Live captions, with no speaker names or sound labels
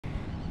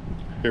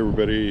Hey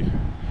everybody,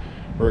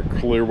 we're at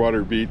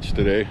Clearwater Beach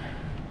today.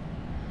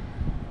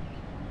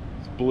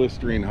 It's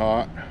blistering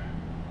hot.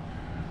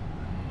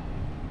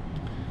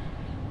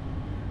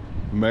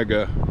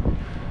 Mega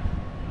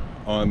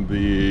on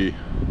the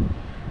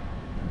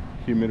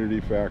humidity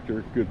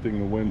factor. Good thing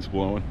the wind's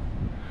blowing.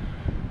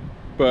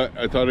 But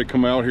I thought I'd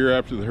come out here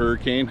after the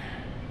hurricane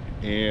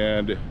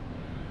and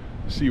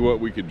see what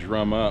we could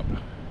drum up.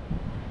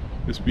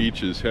 This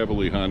beach is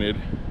heavily hunted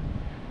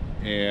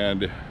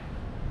and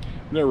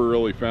never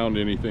really found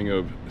anything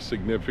of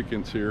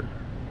significance here,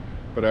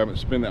 but I haven't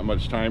spent that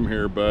much time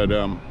here. But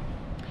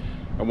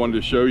I wanted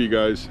to show you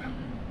guys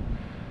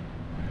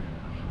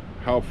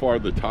how far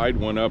the tide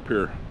went up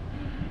here.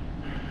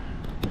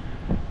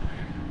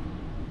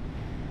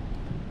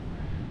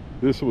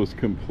 This was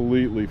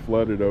completely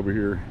flooded over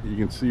here. You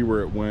can see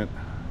where it went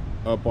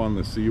up on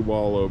the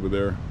seawall over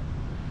there.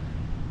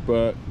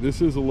 But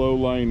this is a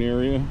low-lying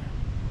area,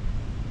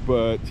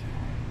 but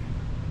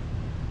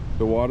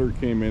the water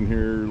came in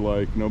here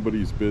like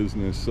nobody's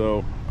business,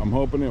 so I'm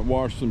hoping it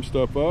washed some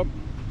stuff up.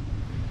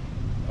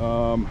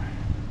 I'm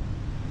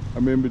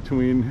in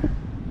between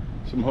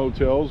some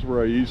hotels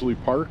where I usually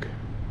park,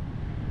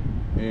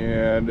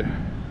 and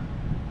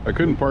I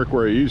couldn't park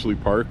where I usually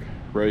park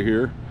right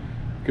here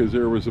because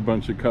there was a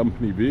bunch of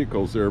company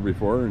vehicles there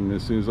before, and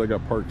as soon as I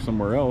got parked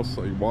somewhere else,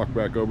 I walked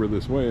back over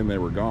this way and they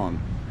were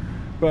gone.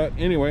 But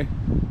anyway,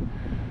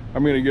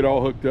 I'm gonna get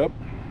all hooked up.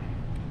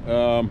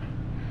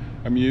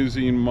 I'm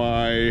using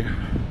my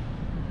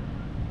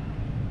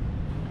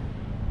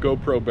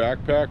GoPro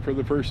backpack for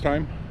the first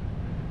time.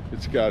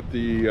 It's got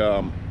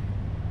the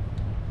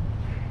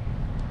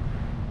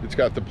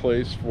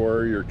place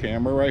for your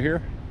camera right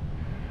here.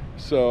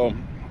 So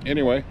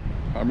anyway,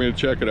 I'm going to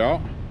check it out,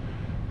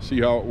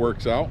 see how it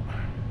works out,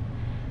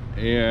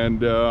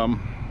 and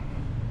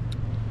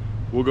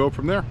we'll go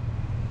from there.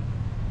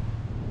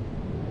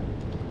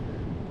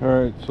 All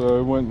right, so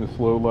I went in this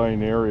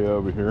low-lying area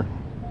over here.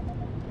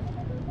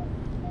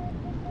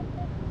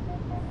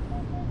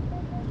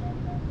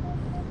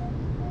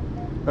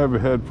 I have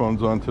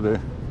headphones on today.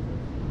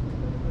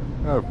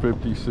 I have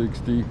 50,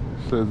 60,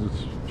 says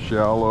it's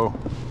shallow.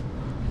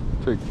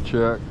 Take the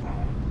check.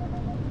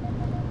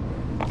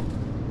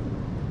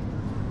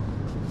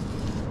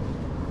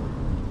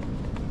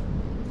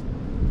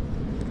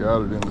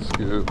 Got it in the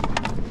scoop.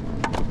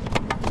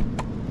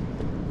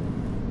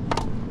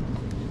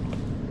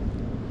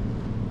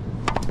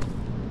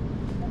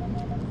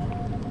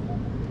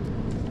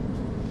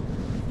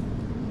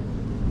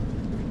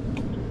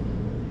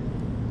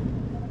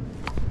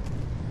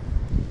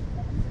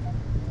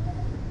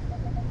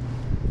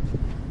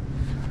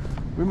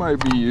 We might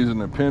be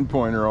using a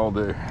pinpointer all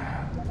day.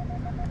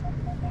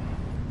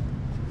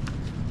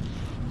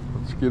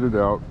 Let's get it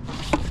out.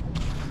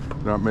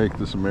 Not make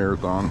this a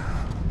marathon.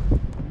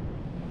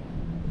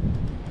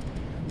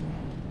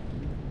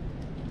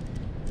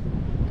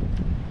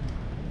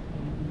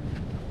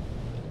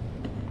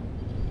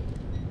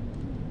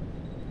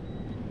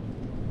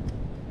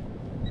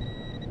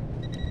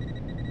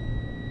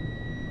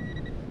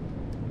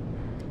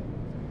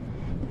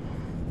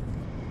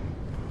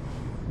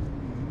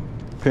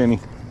 Penny.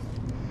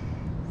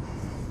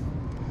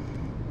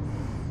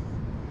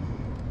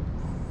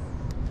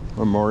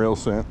 Memorial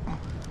scent.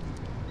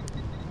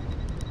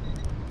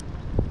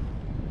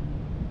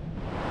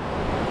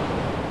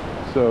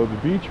 So the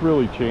beach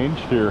really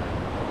changed here.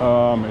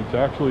 It's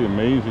actually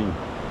amazing.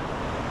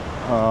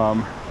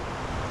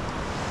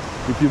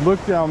 If you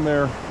look down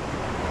there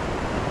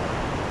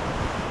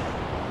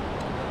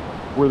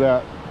where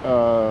that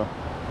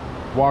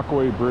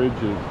walkway bridge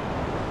is,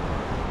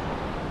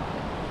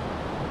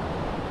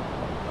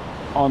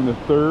 on the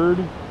third,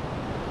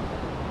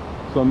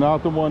 so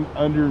not the one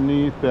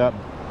underneath that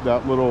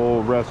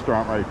little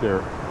restaurant right there,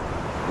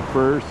 the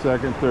first,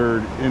 second,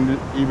 third,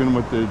 even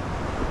with the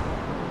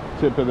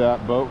tip of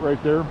that boat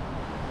right there,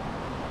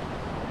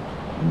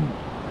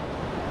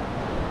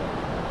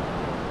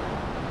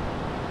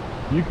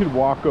 you could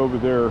walk over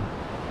there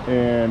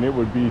and it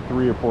would be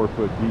 3 or 4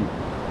 foot deep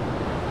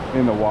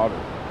in the water.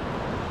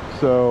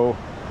 So,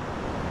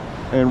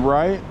 and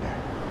right,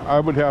 I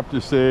would have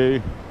to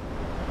say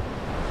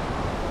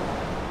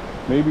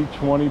maybe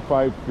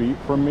 25 feet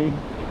from me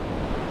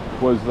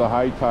was the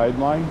high tide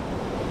line.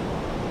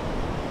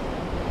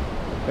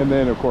 And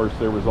then of course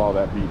there was all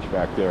that beach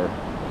back there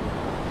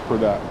for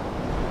that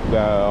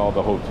all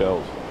the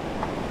hotels.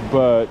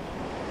 But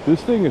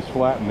this thing is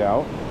flattened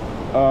out.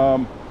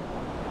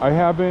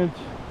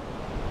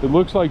 It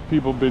looks like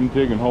people have been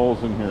digging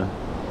holes in here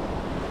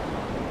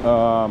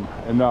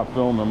and not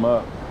filling them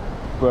up.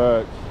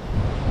 But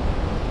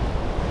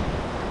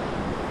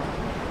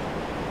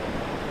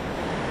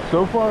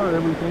so far,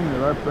 everything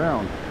that I've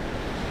found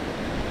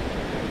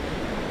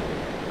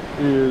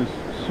is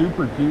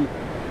super deep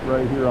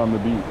right here on the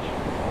beach.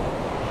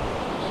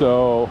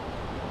 So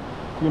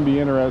it's gonna be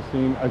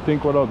interesting. I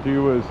think what I'll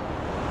do is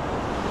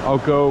I'll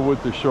go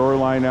with the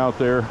shoreline out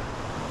there,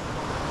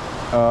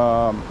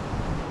 go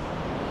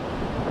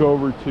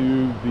over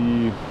to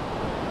the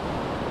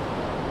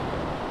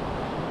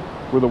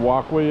where the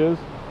walkway is,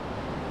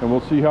 and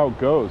we'll see how it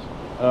goes.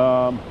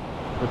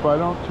 If I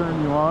don't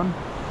turn you on,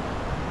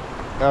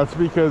 that's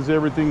because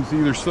everything's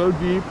either so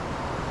deep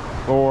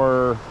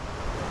or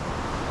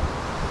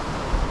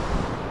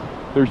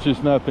there's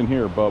just nothing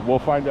here, but we'll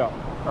find out.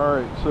 All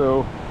right,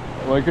 so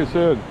like I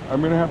said,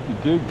 I'm gonna have to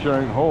dig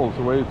giant holes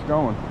the way it's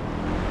going.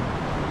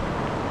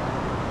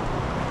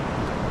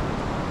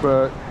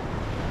 But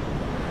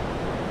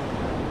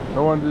I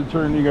wanted to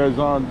turn you guys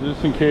on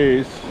just in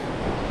case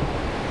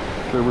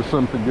there was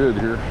something good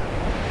here.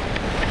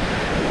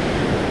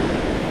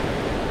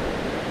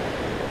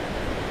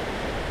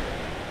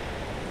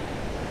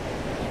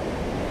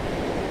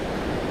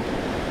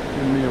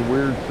 Give me a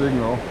weird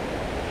signal.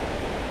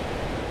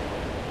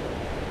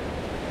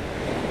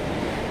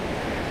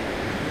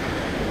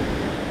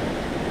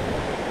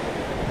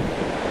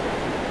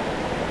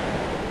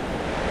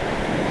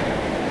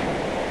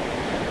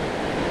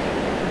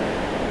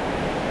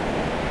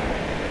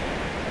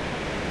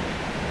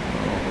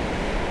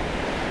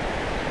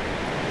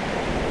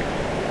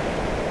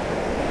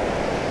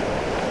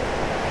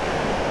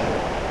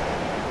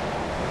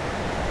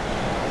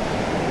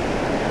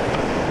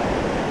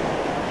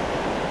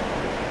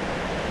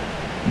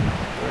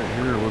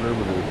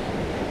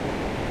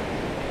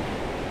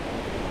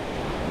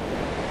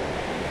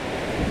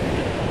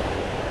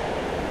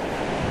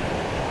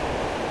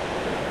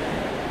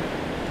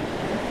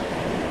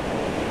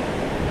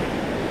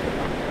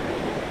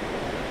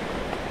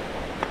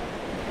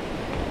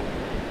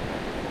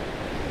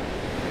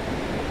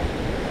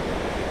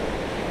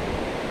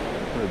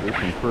 This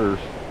one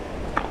first.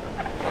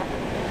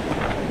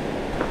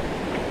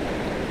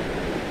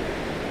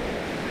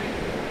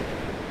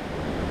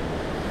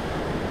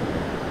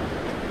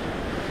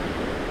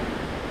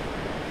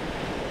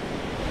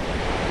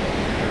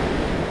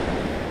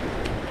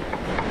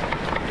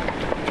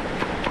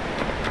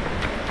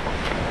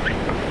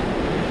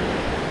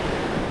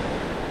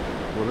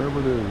 Whatever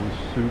it is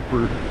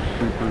super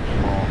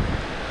small.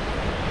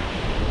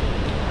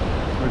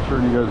 I'm gonna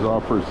turn you guys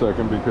off for a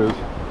second because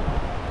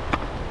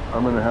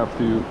I'm gonna have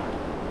to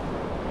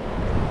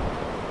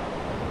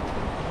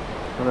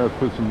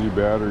put some new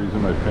batteries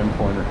in my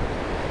pinpointer.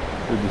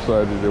 They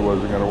decided it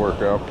wasn't gonna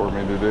work out for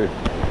me today,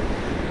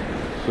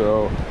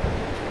 so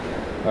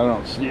I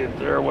don't see it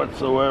there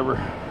whatsoever.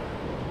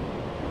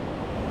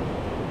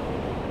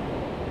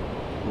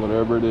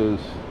 Whatever it is.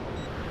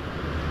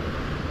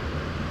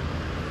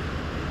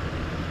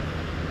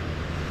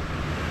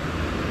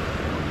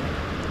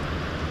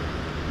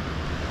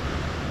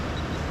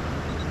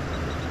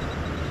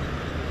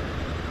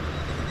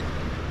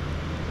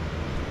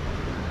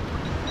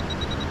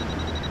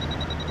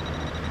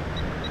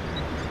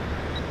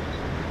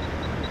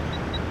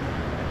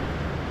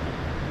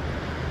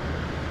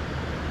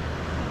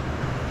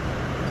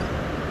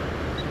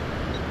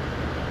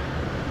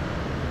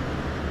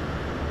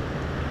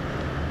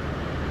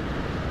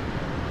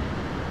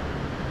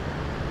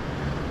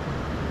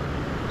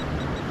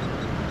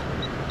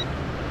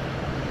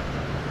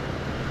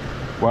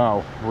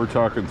 Wow, we're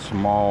talking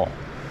small.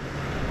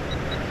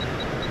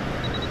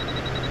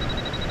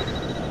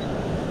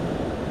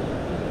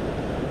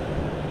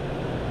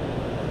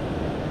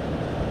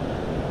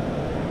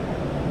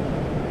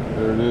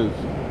 There it is.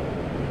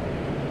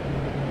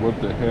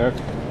 What the heck?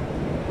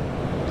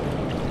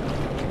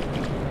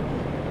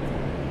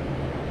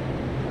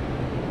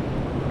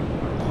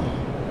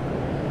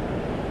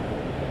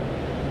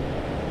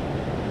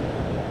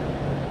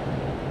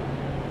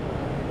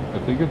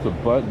 I think it's a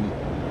button.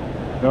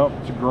 Nope,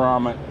 it's a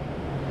grommet.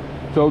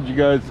 Told you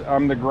guys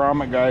I'm the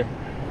grommet guy.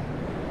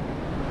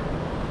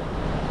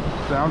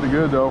 Sounded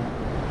good though.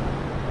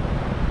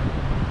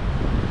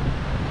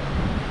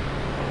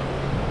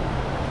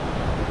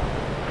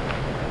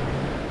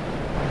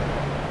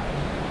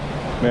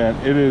 Man,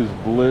 it is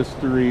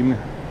blistering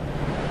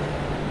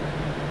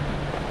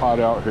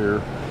hot out here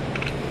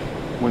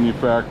when you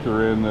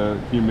factor in the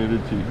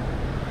humidity.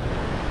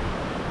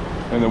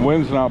 And the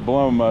wind's not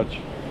blowing much,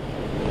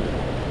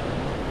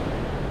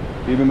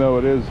 even though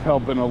it is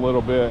helping a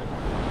little bit.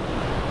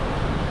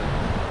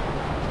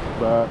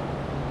 But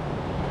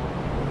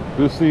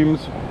this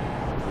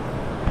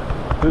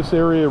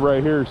area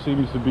right here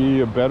seems to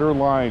be a better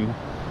line,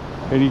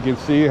 and you can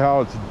see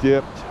how it's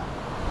dipped.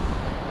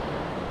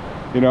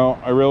 You know,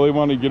 I really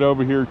want to get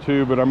over here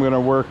too, but I'm going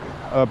to work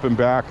up and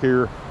back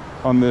here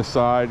on this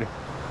side.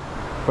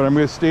 But I'm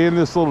going to stay in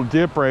this little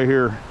dip right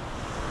here,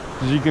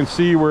 as you can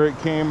see where it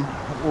came,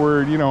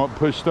 where, you know, it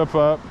pushed stuff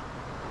up.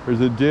 There's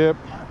a dip,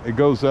 it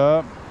goes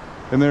up,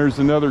 and there's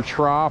another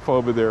trough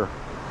over there.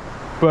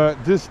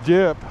 But this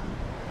dip,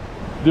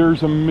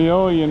 there's a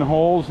million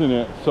holes in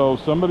it. So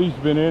somebody's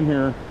been in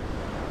here,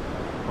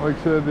 like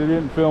I said, they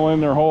didn't fill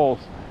in their holes,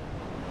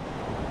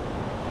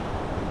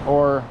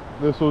 or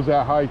this was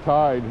at high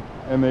tide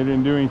and they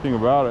didn't do anything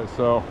about it.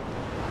 So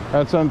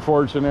that's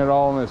unfortunate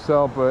all in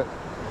itself, but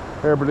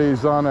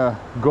everybody's on a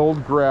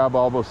gold grab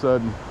all of a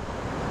sudden.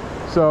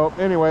 So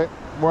anyway,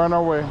 we're on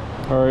our way.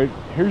 All right,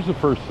 here's the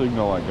first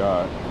signal I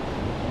got.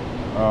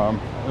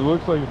 It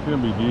looks like it's gonna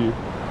be deep.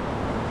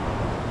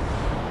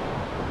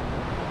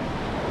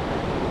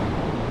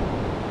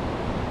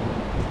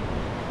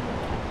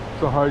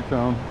 It's a high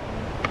tone.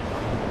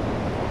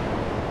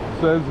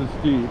 It says it's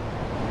deep.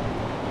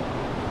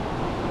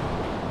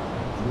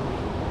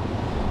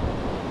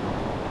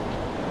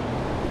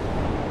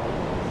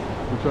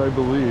 Which I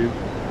believe.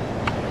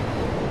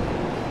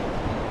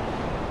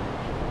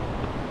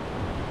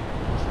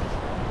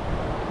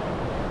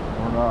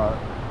 Or not.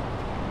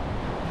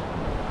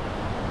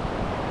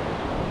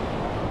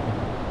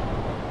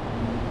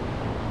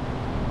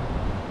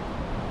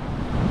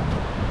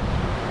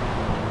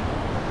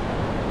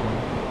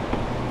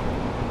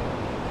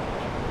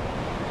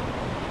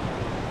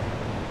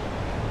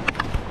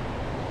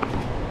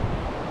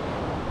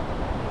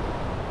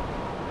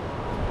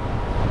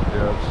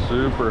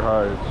 Super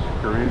high, it's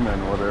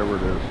screaming, whatever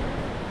it is.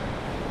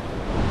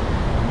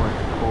 Like a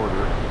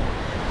quarter.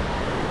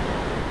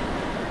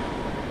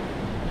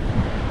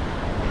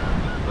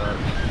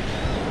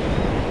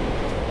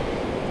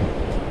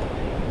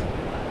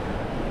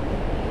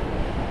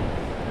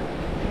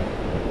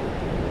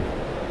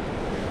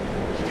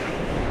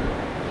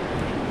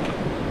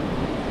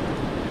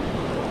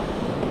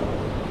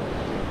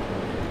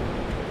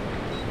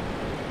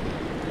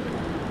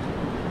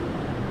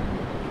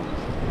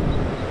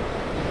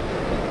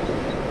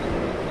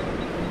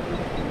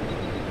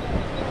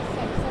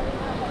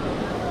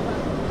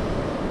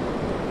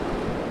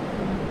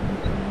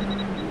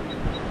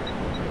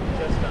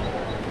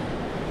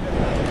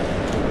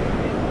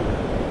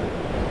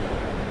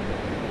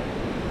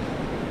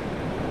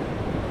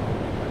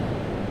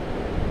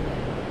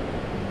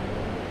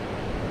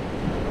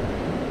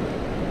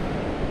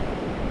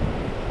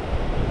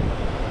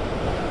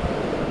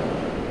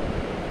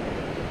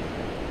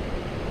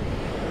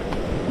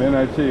 Man,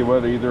 I tell you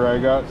what, either I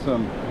got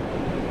some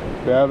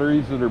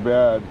batteries that are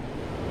bad,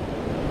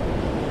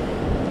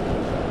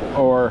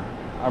 or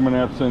I'm gonna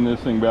have to send this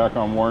thing back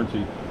on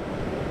warranty.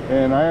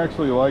 And I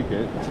actually like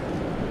it,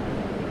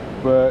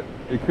 but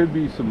it could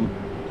be some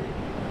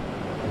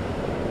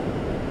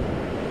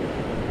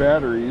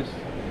batteries.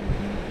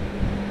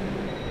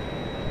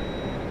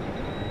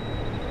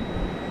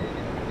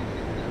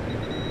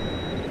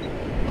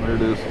 There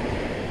it is.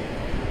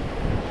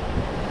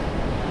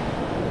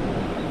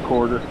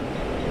 Quarter.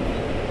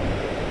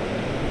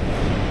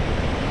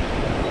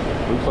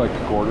 Looks like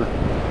a quarter.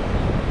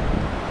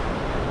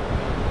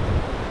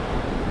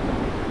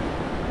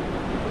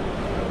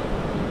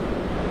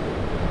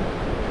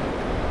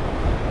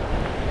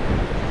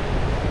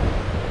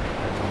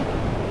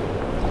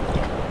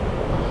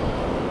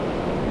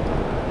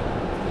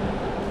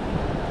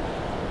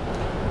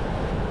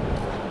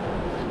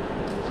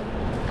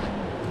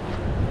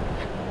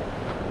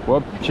 We'll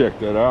have to check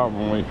that out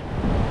when we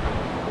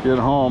get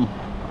home.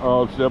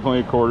 Oh, it's definitely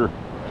a quarter.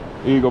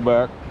 Eagle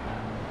back.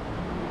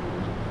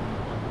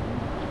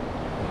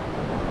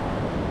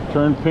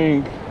 Turned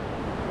pink.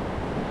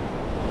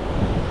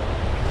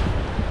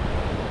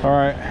 All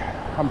right,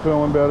 I'm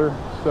feeling better.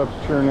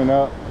 Stuff's churning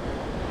up.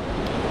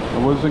 I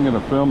wasn't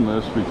gonna film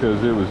this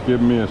because it was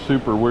giving me a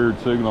super weird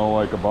signal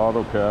like a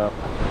bottle cap,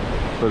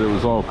 but it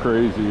was all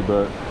crazy.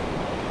 But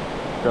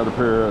got a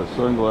pair of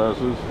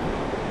sunglasses.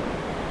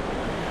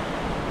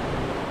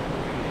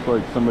 It's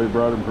like somebody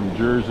brought them from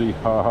Jersey,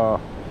 haha.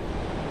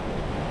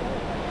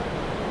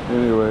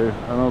 Anyway,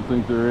 I don't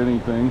think they're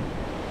anything.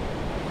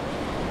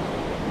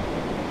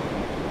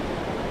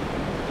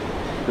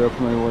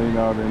 Definitely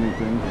not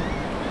anything.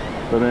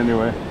 But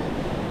anyway,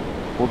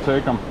 we'll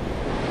take them.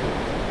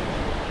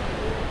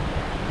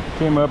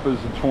 Came up as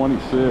a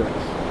 26.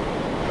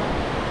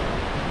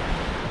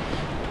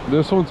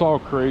 This one's all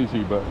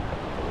crazy, but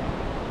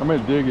I'm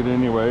gonna dig it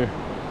anyway.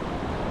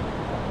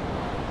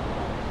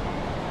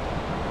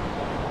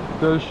 It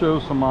does show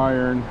some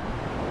iron.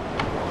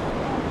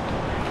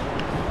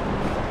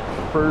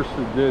 First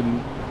it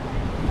didn't.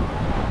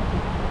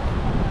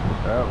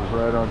 That was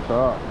right on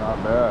top,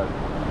 not bad.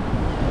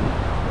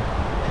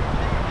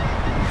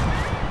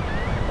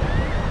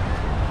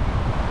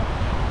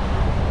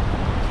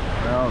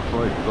 Now it's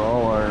like it's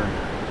all iron.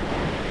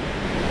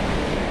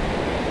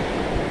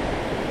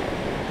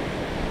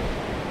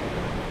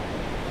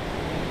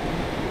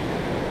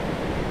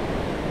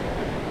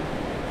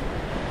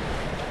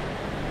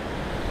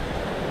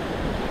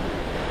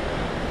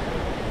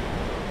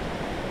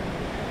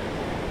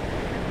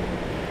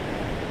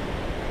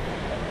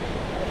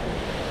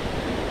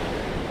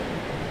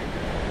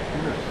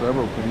 There's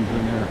several things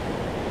in here.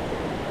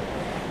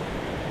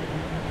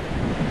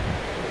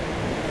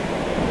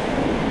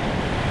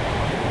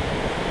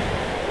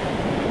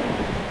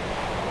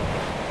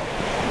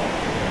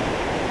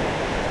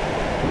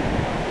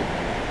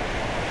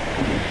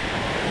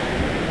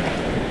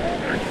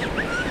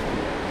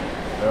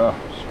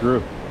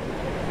 Screw.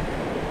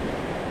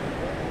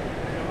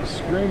 It's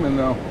screaming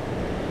though.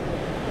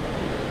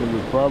 It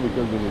was probably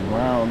because it was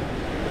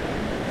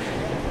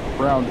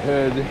round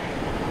head.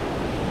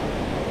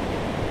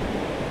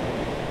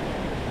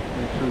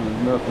 Make sure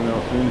there's nothing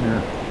else in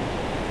here.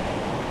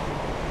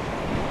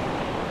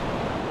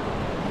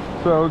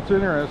 So it's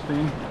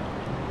interesting.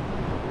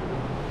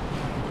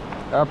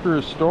 After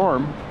a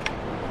storm,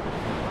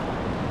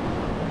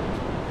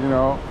 You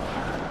know,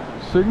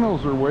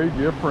 signals are way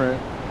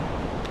different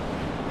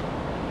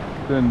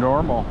than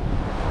normal.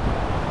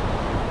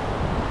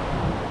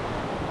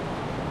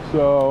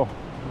 So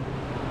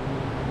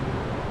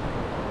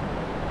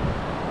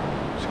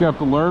just gonna have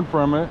to learn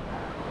from it.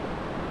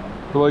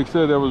 But like I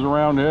said, that was a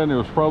round head and it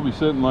was probably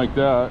sitting like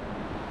that.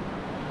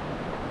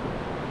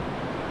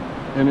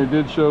 And it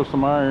did show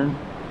some iron.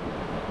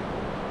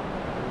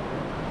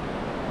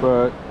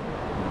 But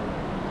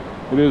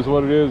it is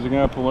what it is. You're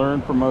gonna have to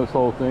learn from this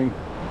whole thing.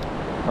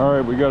 All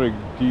right, we got a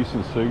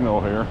decent signal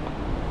here.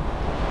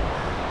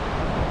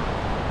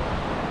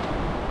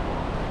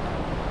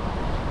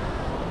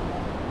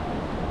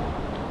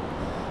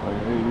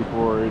 Like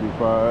 84,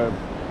 85.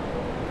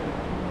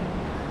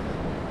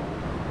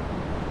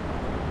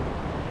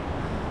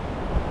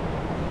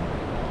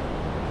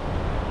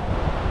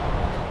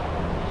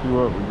 See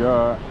what we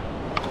got.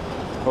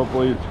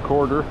 Hopefully it's a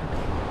quarter.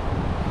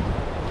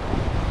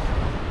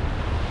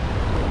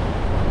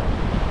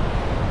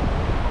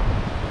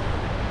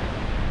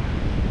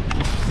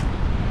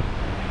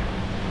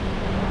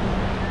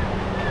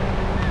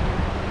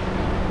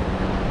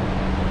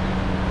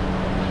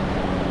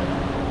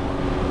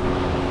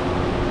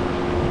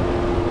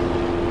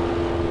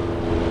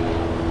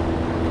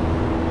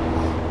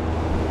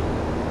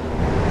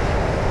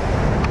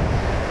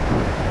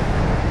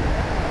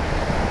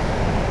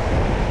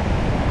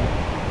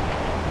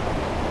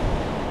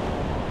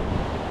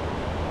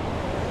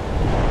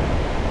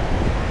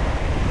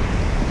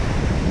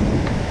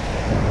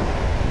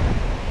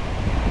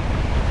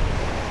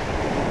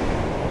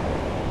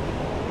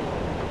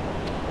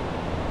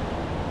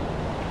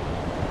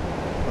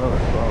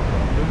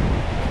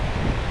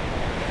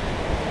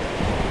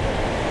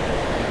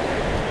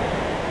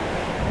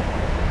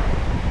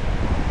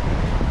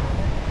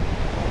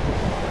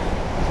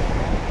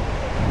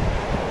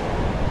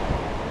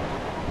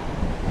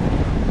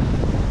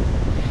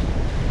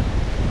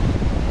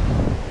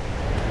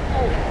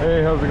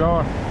 Hey, how's it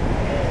going? I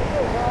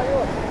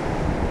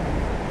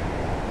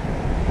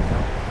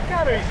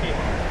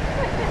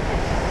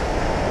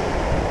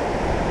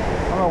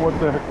don't know what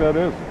the heck that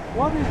is.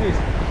 What is this?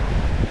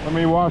 Let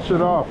me wash it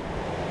off.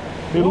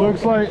 It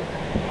looks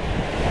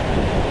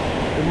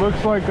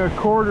like a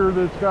quarter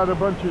that's got a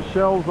bunch of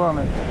shells on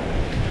it.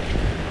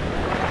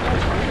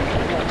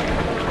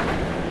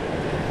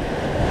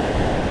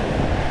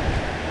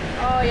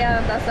 Oh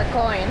yeah, that's a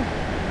coin.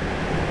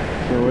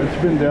 So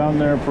it's been down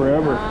there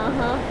forever.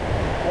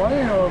 Well,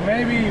 you know,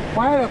 maybe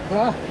pirate,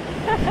 huh?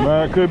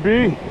 That could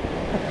be.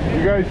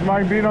 You guys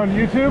mind being on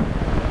YouTube?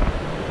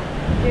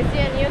 You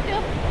see on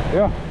YouTube?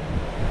 Yeah.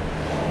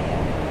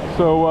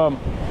 So,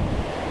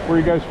 where are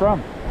you guys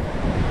from?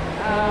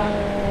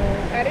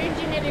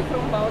 Originally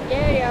from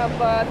Bulgaria,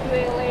 but we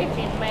live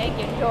in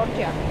Macon,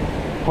 Georgia.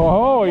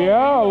 Oh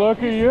yeah,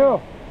 look at you.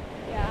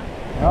 Yeah.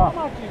 How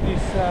much is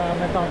this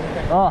metal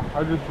detector? Ah,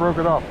 I just broke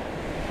it off.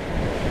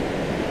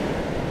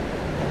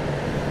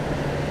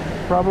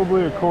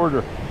 Probably a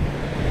quarter.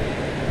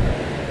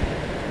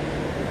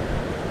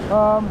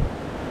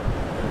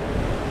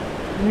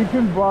 You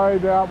can buy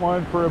that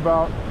one for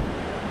about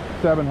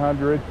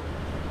 700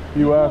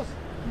 US.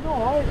 No,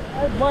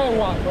 I buy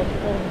one, but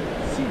for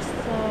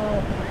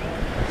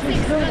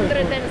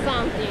 600 and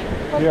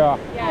something. Yeah.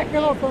 I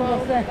cannot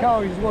understand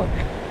how it works.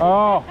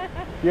 Oh,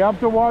 you have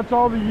to watch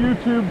all the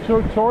YouTube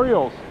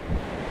tutorials.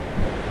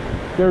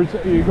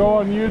 You go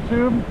on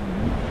YouTube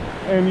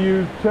and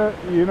you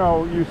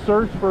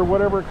search for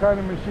whatever kind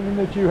of machine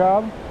that you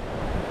have.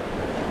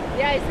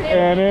 Yeah, it's really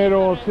And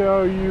it'll different.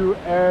 tell you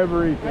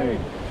everything.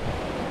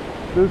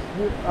 This,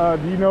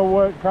 do you know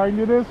what kind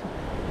it is?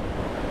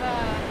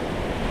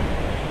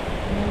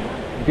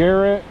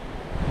 Garrett,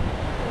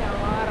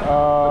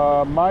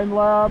 Mind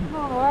Lab. No,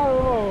 I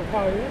don't know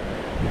how it is.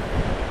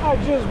 I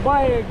just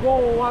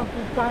go one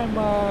two time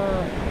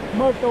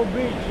Myrtle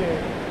Beach.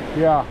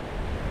 Yeah.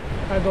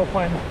 I don't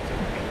find it.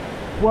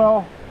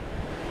 Well,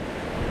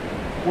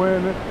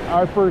 when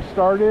I first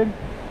started,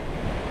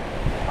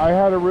 I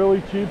had a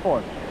really cheap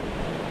one,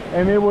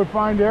 and it would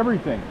find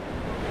everything.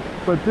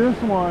 But this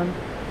one,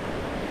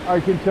 I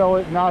can tell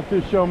it not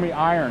to show me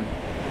iron.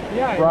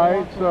 Yeah.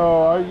 Right?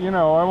 So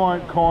I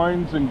want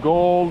coins and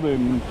gold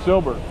and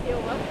silver.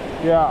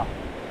 Yeah.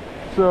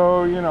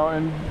 So,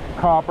 and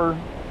copper,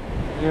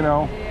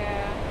 Yeah.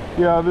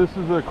 Yeah, this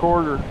is a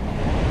quarter.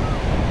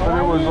 But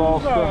it was all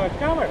stuff.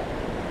 Camera.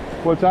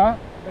 What's that?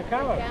 The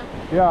camera.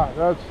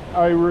 Yeah,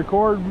 I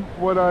record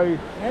what I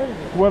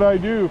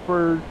do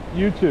for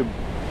YouTube.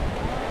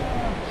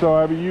 So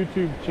I have a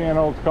YouTube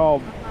channel. It's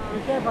called. You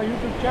have a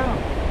YouTube channel?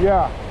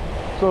 Yeah.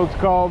 So it's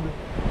called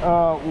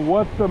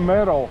What's the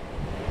Metal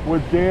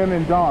with Dan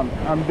and Dawn.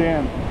 I'm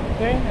Dan.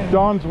 Dan and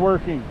Dawn's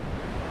working.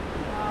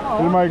 Oh,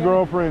 This is my okay.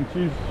 girlfriend.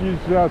 She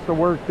has to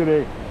work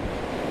today.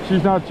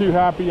 She's not too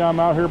happy I'm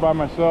out here by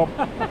myself.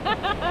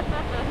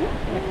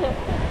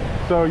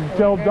 So you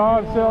tell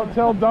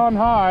Dawn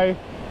hi,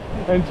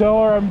 and tell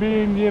her I'm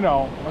being,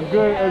 a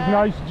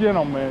nice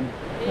gentleman.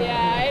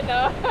 Yeah, I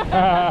know.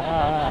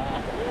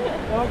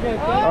 Okay,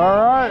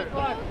 All right.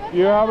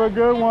 You have a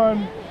good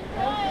one.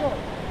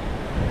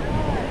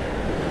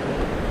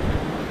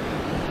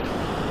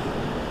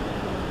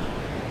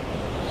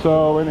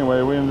 So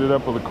anyway, we ended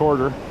up with a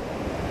quarter.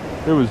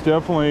 It was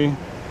definitely,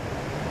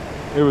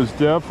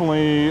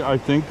 I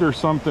think there's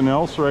something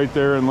else right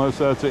there, unless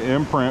that's an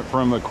imprint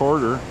from the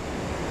quarter.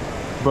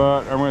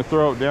 But I'm going to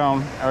throw it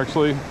down.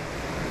 Actually,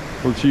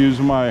 let's use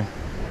my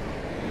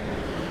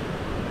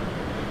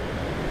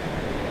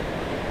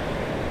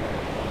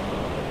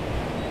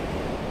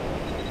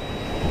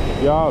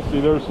see,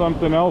 there's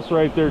something else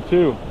right there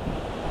too.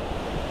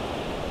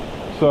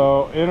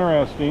 So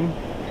interesting.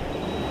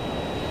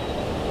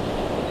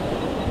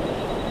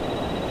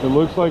 It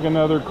looks like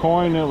another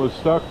coin it was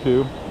stuck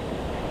to.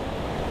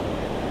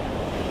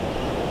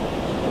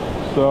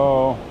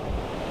 So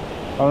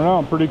I don't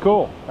know, pretty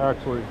cool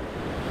actually.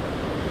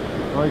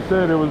 Like I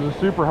said, it was a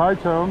super high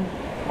tone,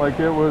 like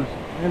it was,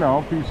 you know,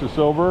 a piece of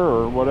silver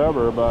or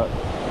whatever, but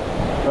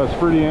that's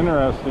pretty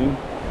interesting.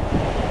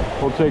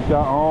 We'll take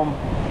that home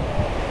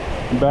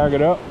and bag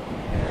it up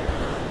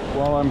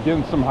while I'm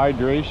getting some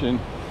hydration.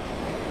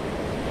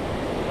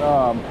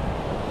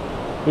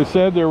 It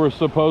said there was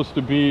supposed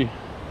to be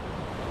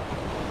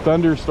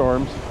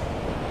thunderstorms,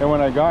 and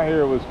when I got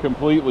here it was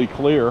completely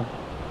clear,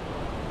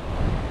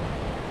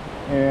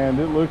 and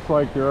it looks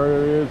like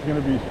there is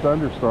going to be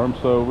thunderstorms,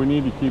 so we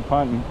need to keep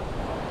hunting.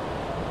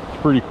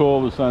 It's pretty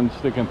cool, the sun's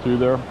sticking through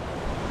there.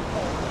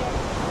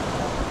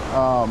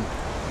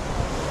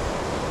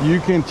 You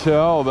can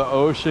tell the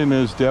ocean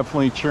is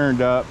definitely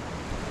churned up,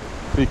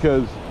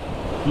 because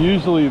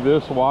usually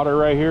this water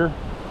right here,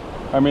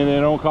 I mean, they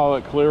don't call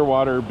it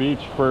Clearwater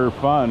Beach for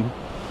fun.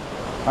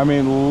 I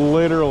mean,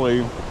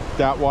 literally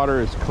that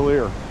water is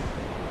clear.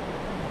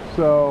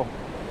 So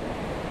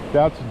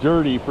that's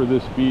dirty for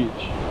this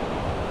beach.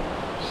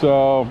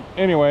 So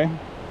anyway,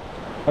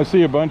 I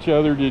see a bunch of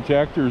other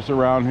detectors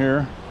around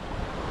here.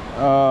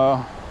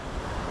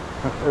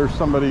 There's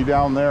somebody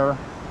down there.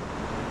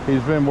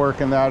 He's been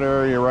working that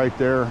area right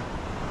there.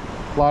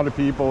 A lot of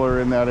people are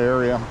in that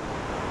area.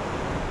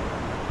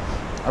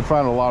 I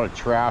found a lot of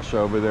trash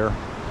over there.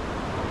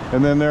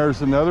 And then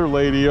there's another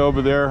lady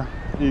over there.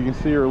 You can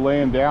see her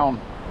laying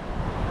down.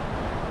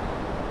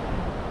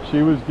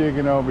 She was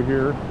digging over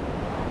here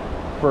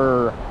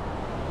for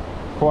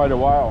quite a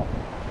while.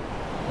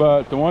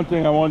 But the one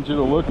thing I want you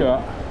to look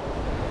at,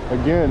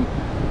 again,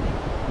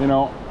 you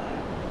know,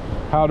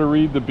 how to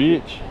read the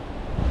beach.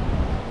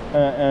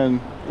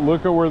 And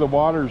look at where the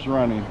water's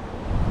running.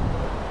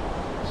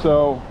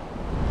 So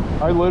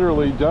I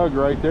literally dug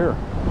right there.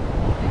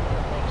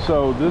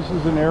 So this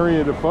is an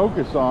area to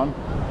focus on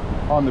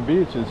the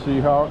beach, and see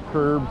how it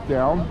curves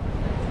down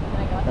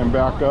and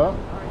back up.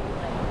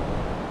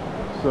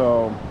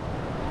 So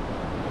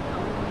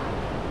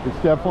it's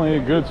definitely a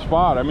good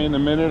spot. I mean, the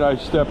minute I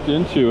stepped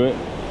into it,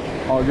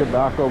 I'll get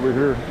back over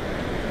here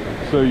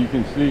so you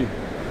can see.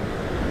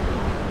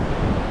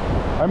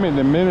 I mean,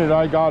 the minute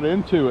I got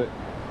into it,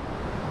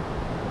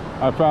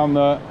 I found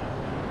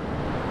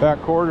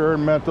that quarter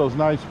and met those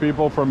nice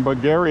people from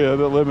Bulgaria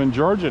that live in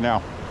Georgia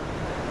now.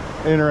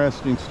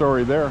 Interesting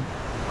story there.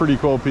 Pretty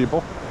cool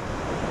people.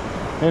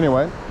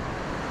 Anyway,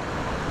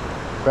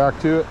 back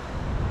to it.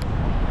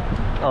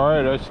 All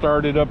right, I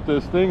started up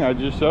this thing I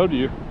just showed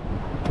you,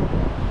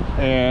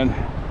 and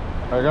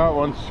I got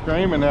one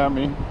screaming at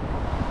me.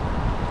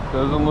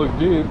 Doesn't look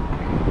deep.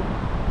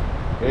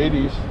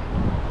 80s.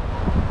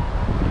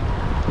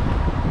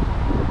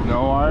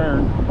 No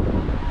iron.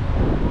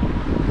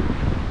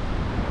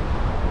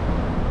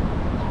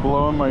 It's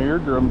blowing my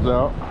eardrums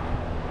out,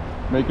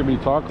 making me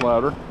talk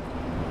louder.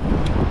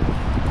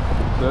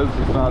 Says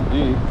it's not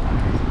deep.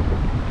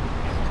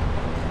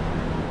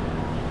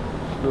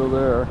 Still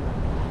there.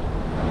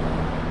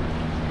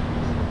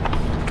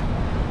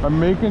 I'm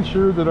making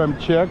sure that I'm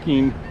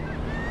checking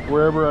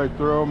wherever I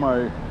throw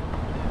my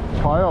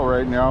pile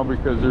right now,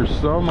 because there's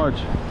so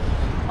much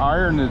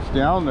iron that's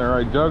down there.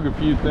 I dug a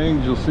few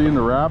things you'll see in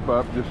the wrap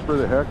up just for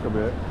the heck of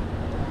it.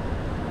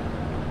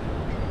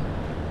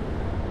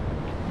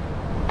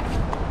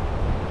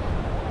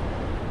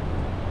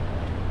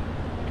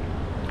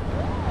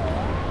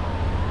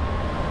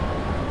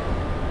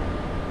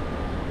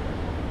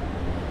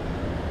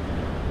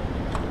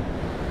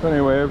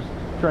 Anyway, I was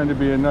trying to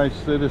be a nice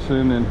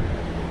citizen and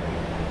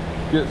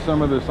get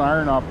some of this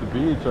iron off the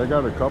beach. I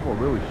got a couple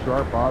really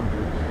sharp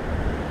objects.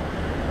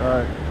 All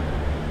right,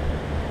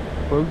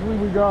 supposedly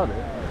we got it.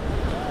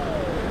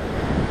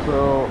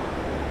 So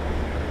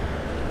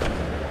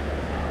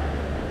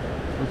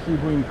let's see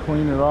if we can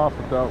clean it off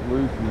without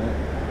losing it.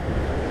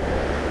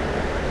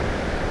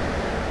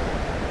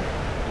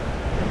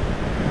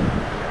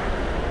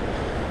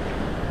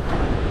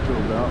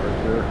 Filled out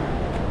right there.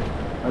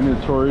 I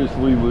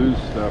notoriously lose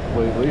stuff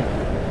lately.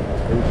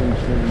 Everything's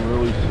getting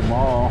really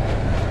small.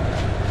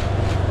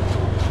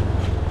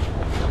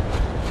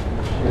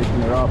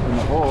 Shaking it off in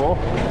the hole.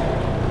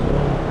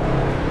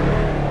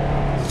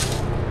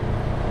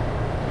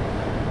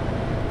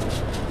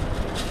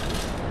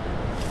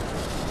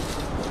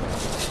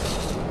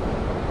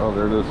 Oh,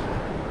 there it is.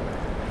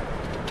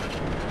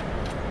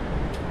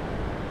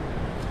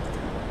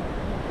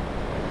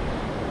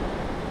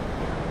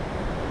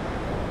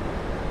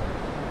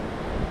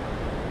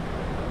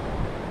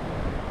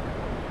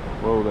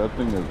 Whoa, that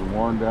thing is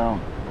worn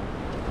down.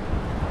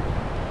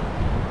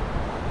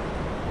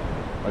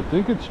 I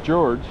think it's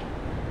George.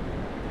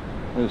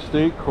 A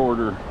state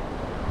quarter.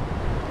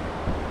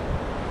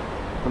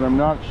 But I'm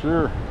not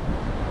sure.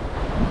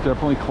 It's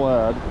definitely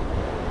clad.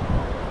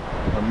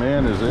 But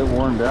man, is it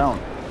worn down.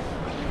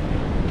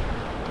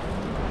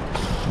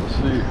 Let's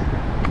see.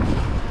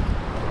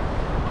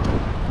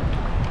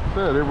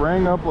 Said it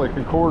rang up like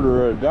a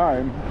quarter or a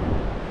dime.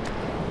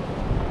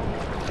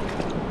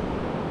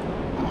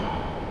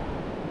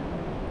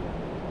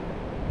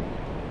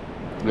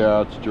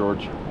 Yeah, it's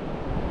George.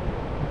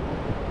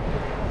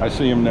 I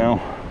see him now.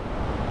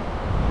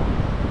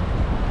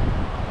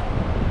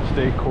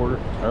 State quarter.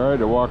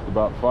 Alright, I walked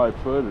about 5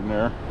 foot in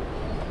there.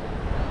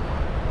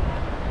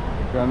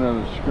 Got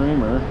another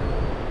screamer.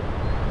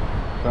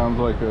 Sounds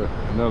like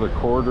another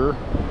quarter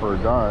for a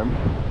dime.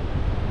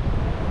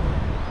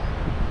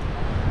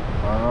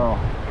 I don't know.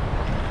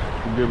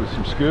 We'll give it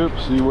some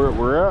scoops, see where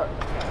we're at.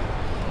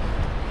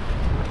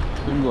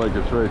 Seems like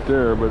it's right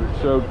there, but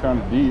it showed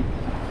kind of deep.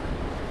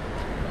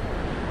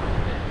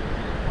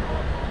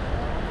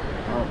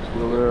 Oh, it's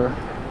still there.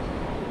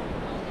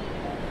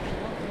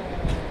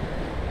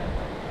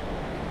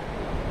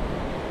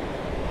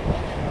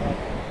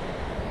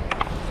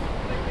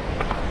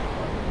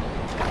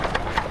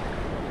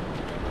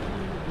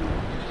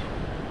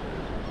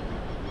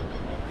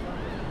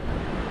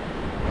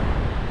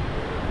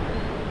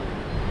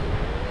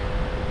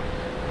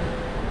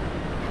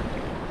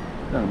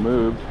 Kind of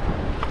moved,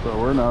 so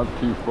we're not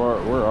too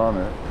far. We're on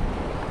it.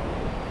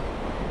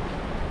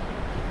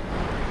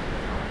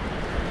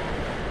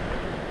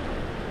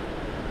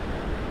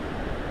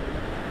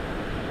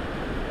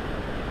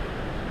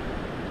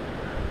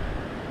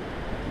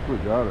 I think we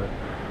got it.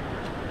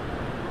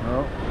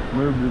 Oh,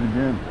 moved it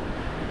again.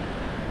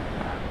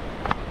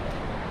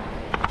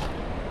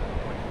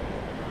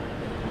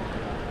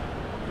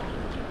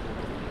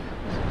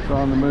 It's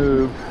on the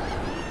move,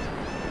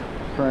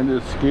 trying to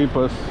escape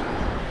us.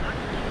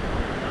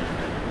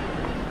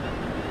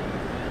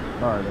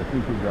 Alright, I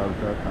think we got it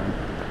that time.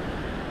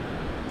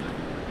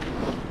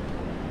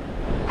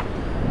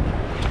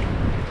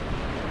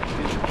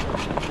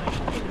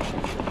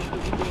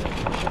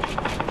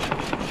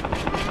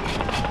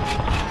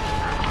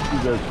 You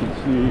guys can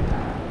see,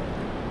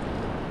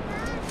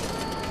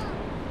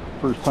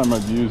 first time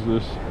I've used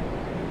this.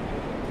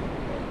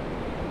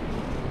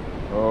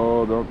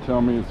 Oh, don't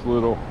tell me it's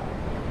little.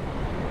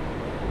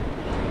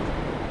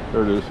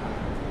 There it is.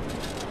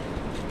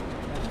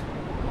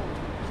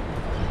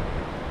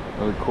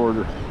 Another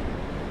quarter.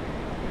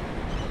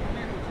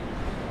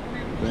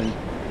 Thing.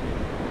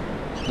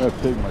 I gotta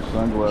take my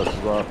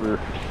sunglasses off here.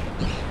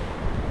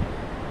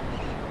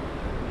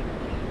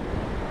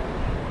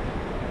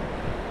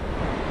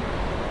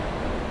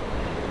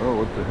 Oh,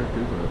 what the heck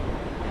is that?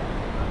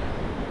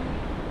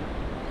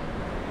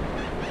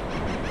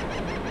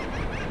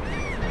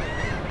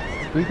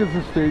 I think it's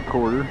a state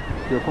quarter.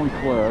 Definitely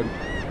clad.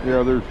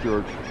 Yeah, there's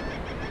George.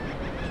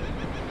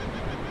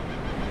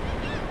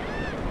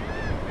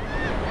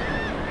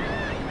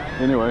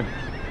 Anyway,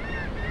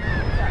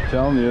 I'm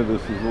telling you,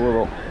 this is a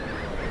little.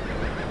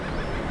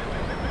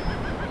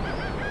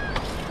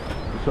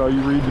 That's how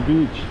you read the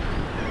beach.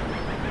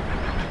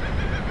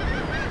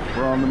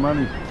 We're on the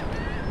money.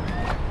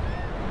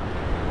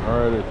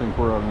 Alright, I think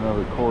we're on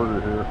another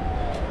quarter here.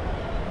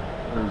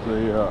 There's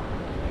a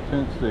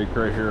tent stake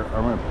right here.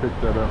 I'm going to pick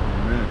that up in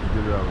a minute to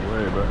get it out of the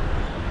way, but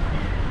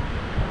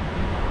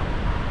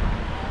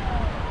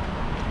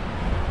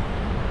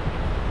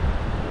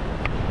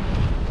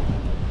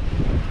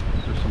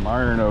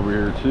iron over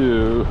here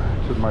too,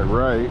 to my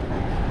right.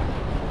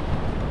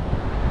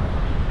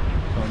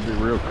 So I'll be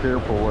real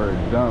careful where I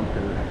dump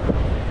here.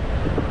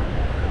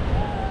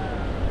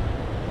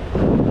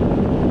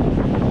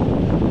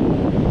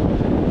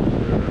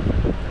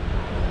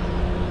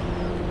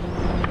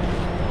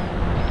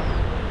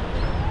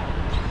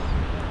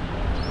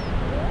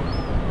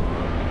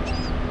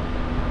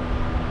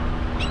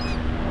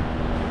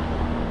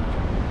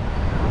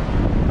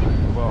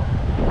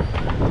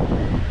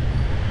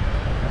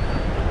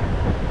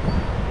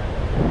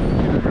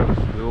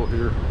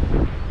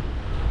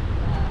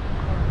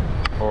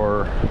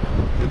 Or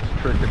it's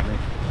tricking me.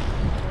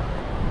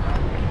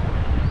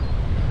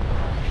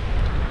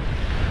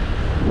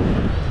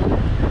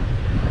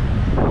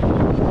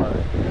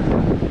 Alright.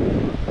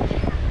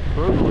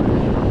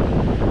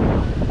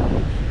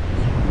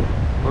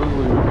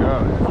 Supposedly we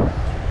got it.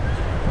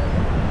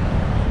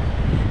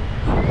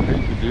 I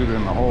hate to do it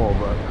in the hole,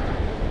 but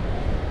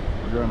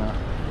we're gonna.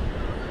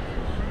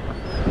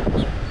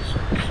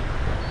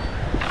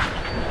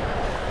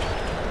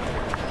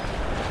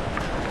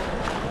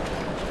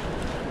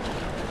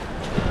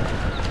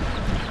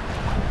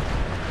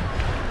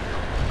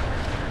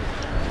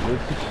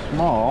 This is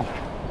small.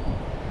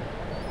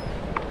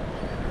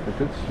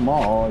 If it's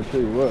small, I tell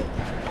you what,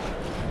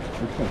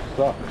 it's gonna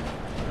suck.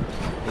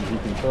 As you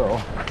can tell,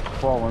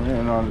 falling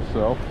in on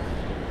itself.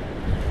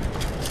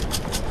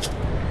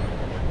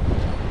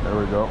 There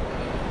we go.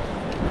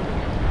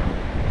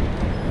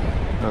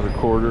 Another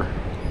quarter.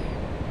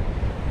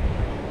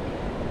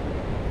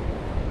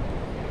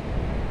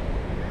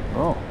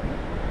 Oh,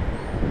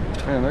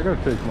 man, I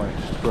gotta take my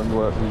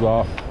sunglasses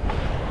off.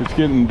 It's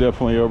getting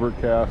definitely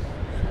overcast.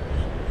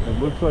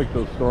 It looks like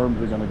those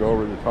storms are gonna go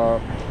over the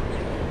top,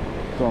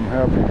 so I'm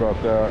happy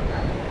about that.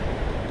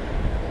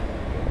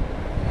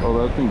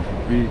 Oh, that thing's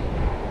beat.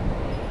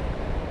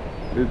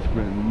 It's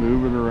been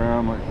moving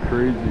around like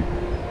crazy.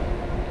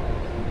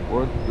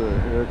 What the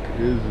heck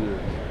is it?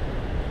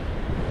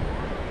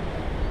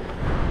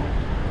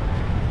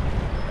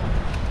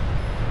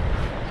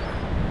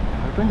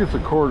 I think it's a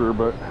quarter,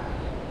 but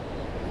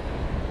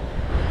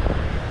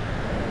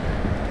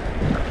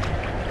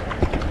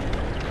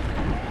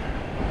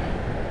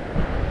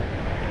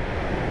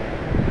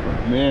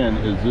man,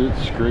 is it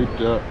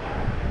scraped up.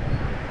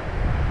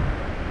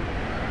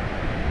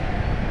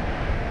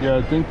 Yeah,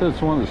 I think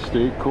that's one of the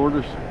state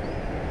quarters.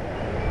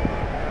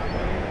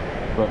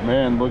 But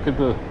man, look at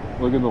the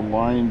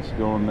lines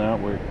going that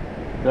way.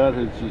 That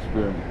has just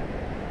been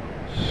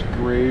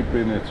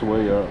scraping its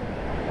way up.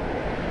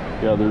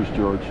 Yeah, there's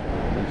George.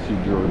 I see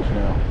George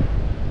now.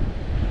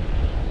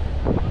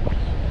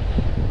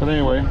 But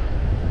anyway,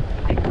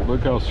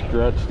 look how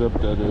scratched up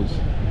that is.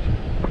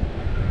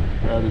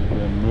 That has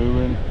been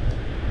moving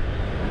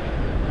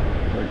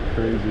like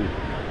crazy.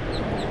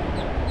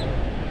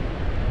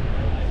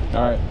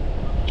 Alright,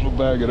 we'll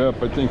bag it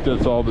up. I think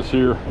that's all that's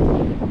here.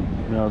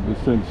 Now, this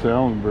didn't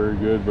sound very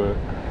good, but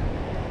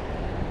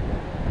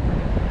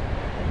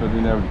I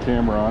didn't have the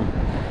camera on.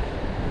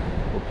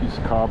 A piece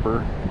of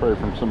copper, probably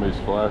from somebody's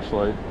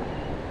flashlight.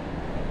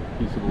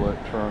 Piece of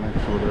electronics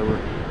or whatever.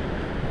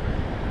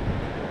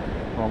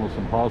 Almost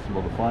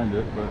impossible to find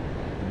it, but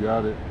we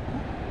got it.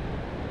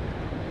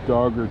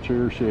 Dog or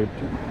chair shaped.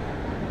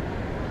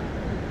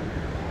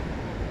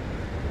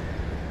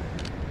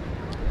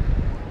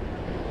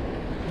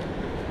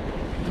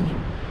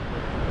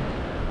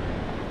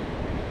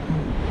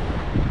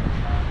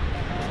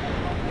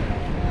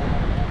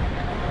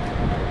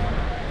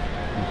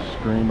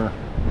 Screamer.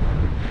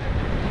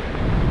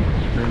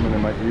 Screaming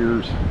in my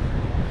ears.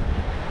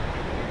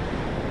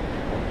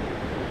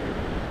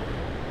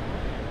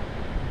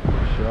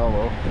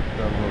 Shallow.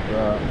 Got about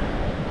that.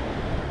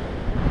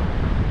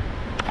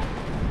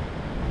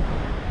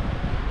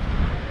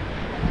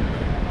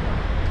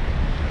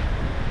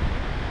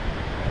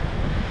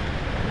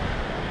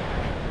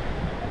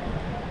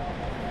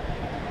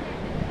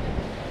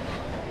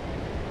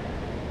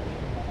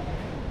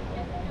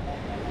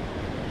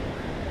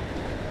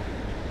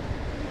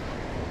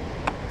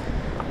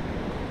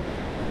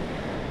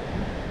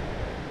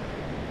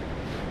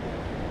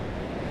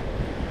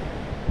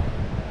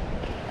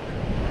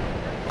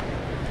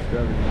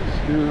 Got it in the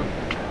scoop.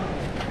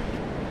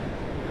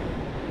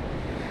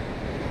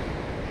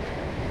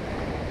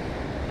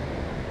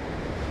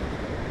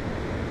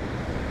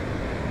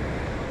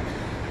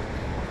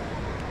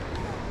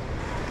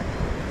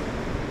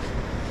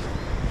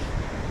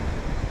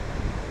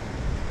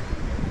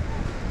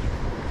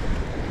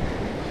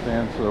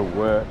 Stands so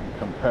wet and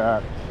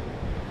compact.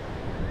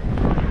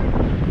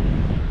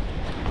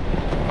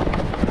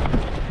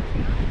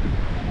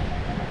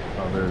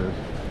 Oh, there it is.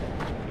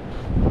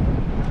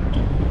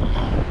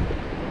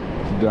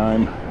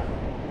 Dime.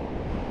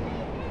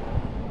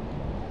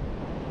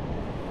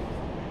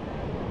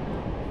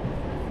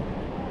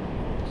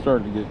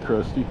 Starting to get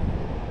crusty.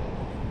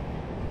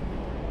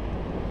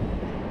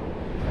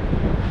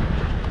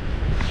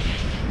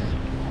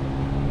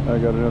 I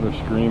got another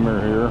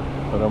screamer here,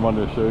 but I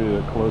wanted to show you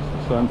that close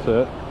to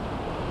sunset.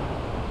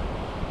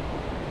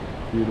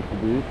 Beautiful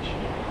beach.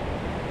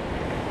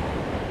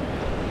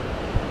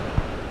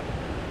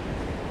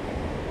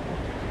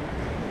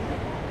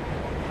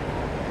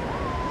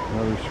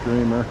 Another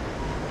screamer.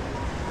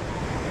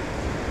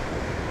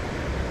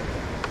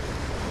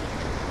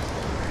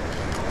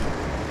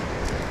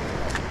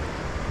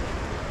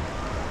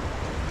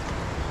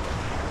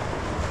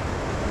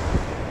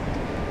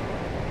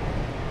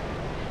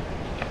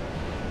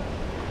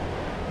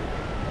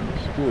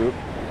 Scoop.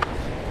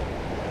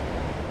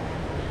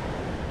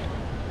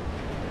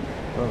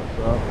 Throw this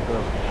out,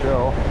 throw the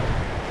shell.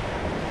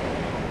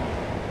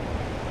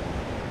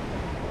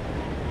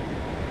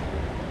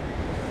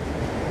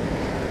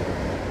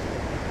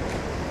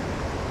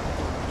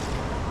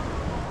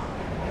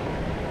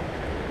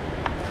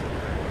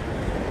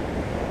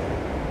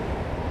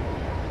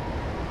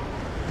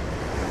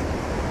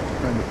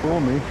 Trying to fool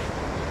me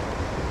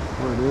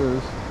where it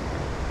is.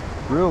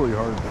 Really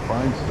hard to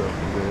find stuff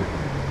today.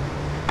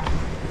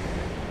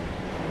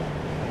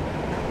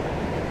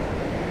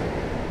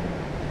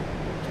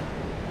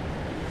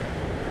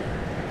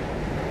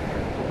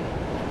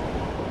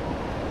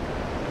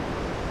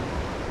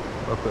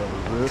 Thought that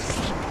was it.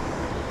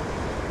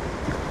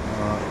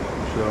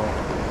 Shell.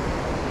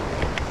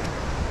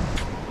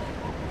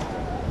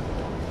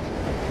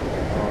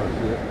 Oh,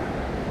 that's it.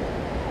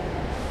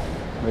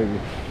 Maybe.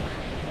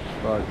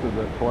 Oh, I said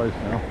that twice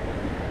now.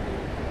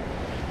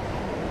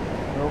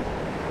 Nope.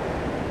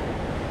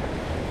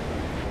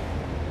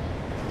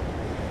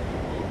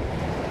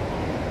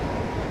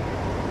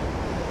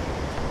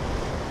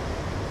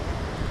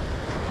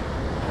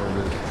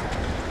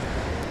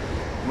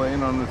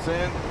 laying on the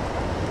sand.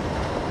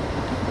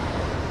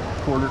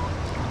 Quarter.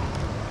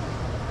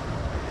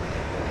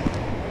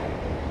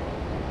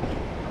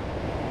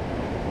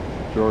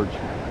 George.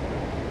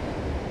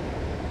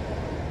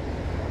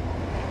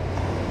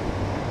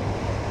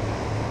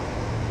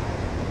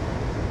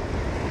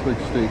 It's like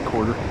steak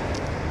quarter.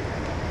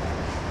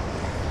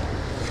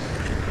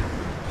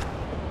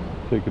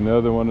 Take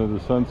another one of the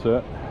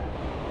sunset.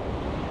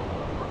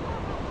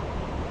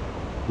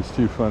 It's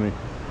too funny.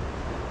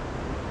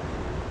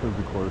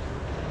 Of course,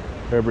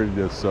 everybody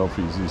does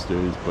selfies these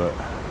days, but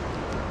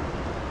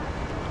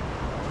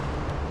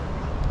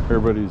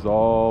everybody's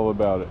all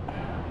about it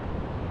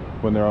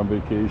when they're on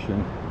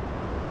vacation.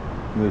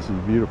 And this is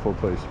a beautiful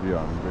place to be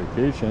on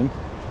vacation,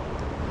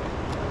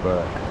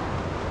 but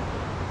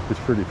it's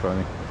pretty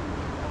funny.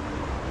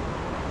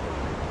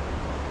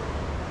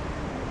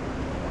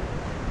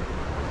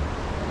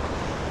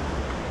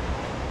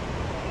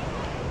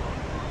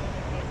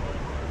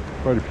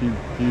 Quite a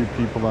few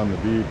people on the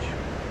beach,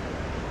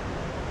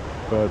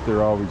 but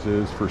there always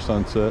is for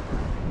sunset.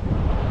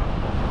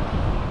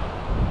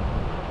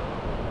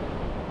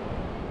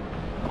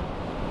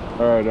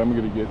 All right, I'm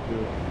gonna get to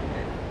it.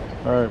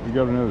 All right, we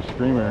got another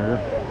streamer here.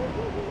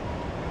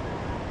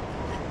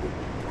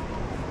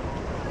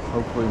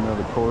 Hopefully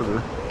another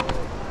quarter.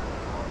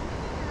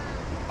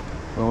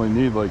 We only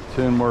need like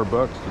 10 more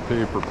bucks to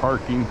pay for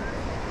parking.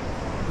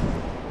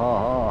 Ha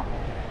ha.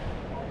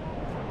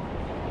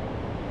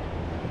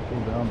 Go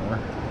down there.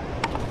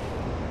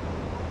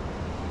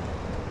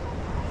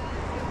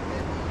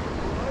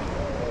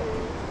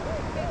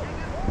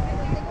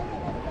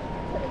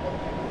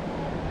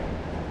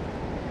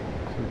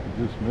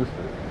 Just missed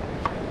it.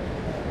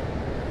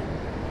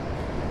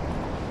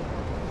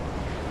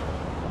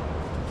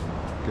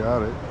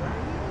 Got it.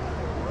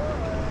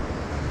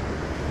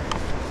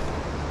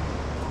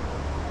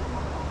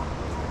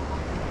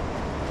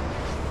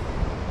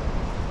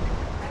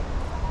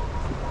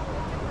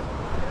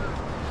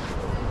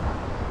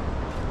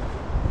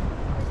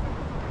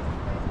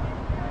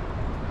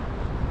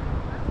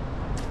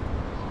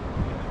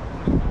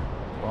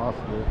 Lost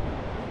it.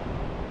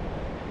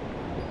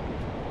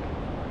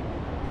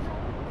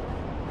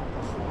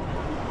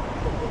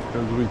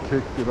 Because we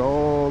kicked it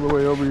all the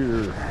way over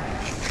here.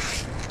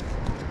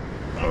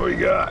 What we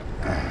got?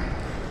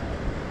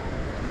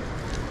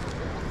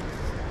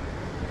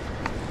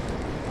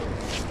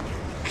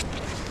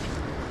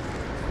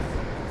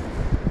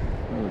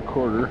 Another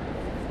quarter.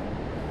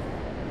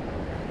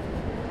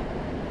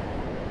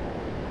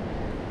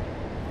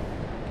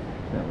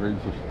 Can't really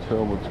just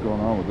tell what's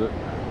going on with it.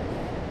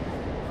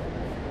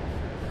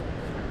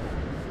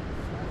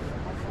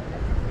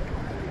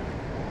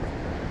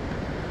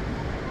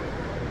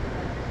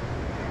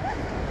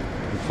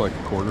 Like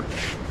a quarter.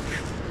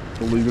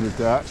 We'll leave it at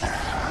that.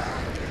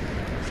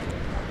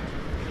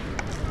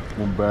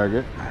 We'll bag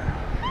it.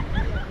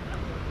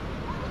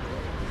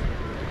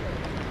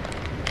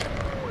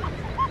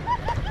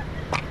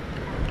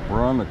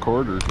 We're on the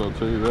quarters, I'll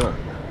tell you that.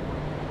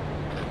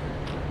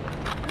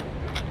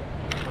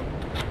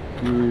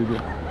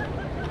 Good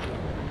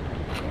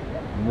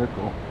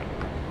nickel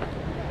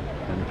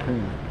and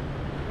penny.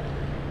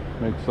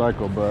 Make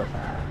cycle, but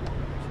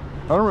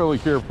I don't really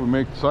care if we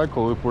make the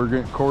cycle if we're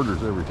getting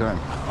quarters every time.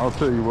 I'll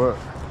tell you what.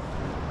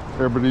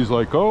 Everybody's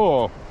like,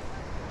 oh,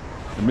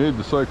 I made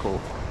the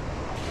cycle.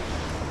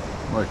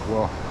 I'm like,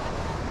 well,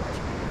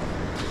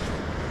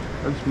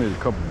 I just made a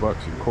couple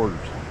bucks in quarters.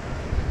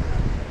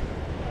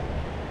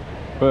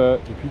 But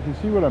if you can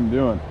see what I'm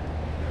doing,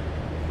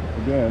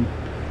 again,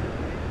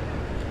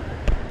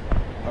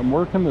 I'm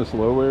working this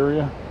low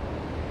area,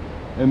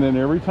 and then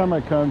every time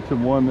I come to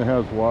one that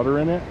has water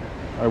in it,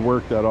 I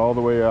work that all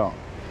the way out.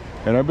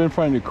 And I've been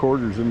finding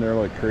quarters in there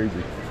like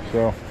crazy.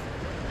 So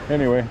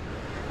anyway,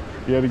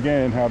 yet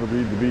again, how to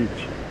read the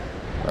beach.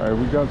 All right,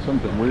 we got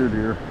something weird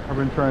here. I've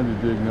been trying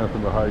to dig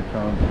nothing but high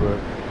tones, but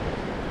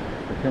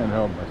I can't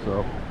help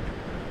myself.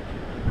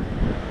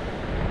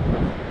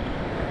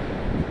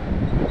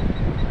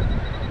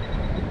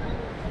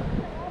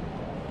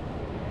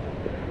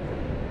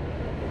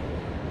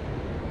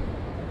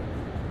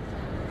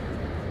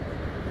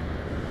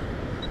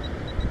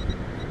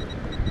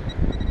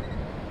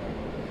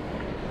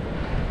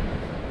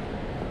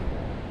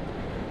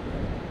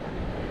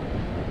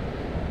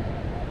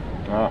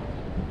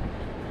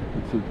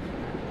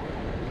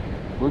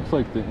 Looks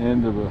like the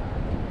end of a,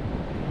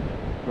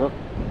 oh,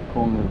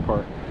 pulling it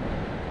apart.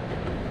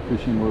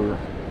 Fishing lure.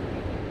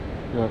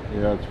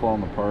 Yeah, it's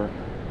falling apart.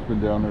 It's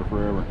been down there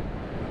forever.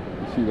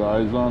 You see the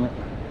eyes on it?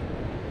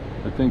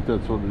 I think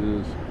that's what it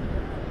is.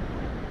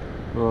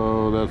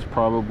 Oh, that's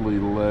probably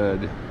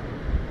lead, if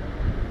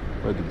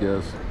I had to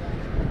guess.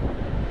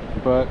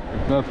 But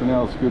if nothing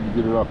else, good to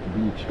get it off the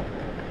beach.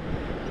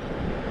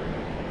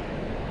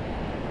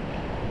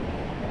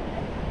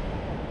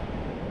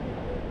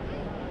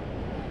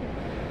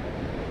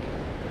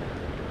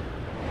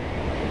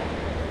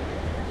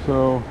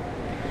 So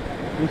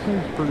this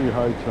is pretty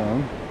high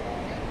tone,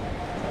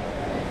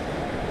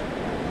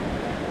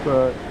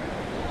 but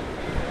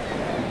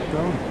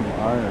showing some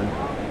iron.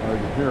 I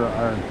can hear an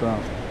iron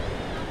thump.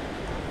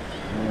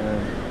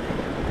 And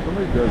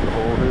somebody dug a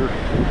hole here.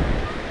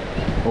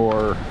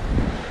 Or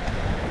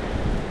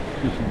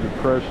just a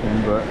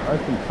depression, but I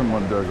think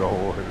someone dug a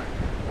hole here.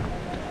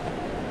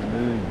 And they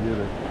didn't get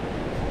it.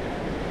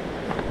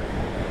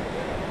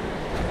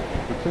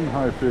 It's in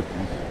high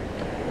 50s.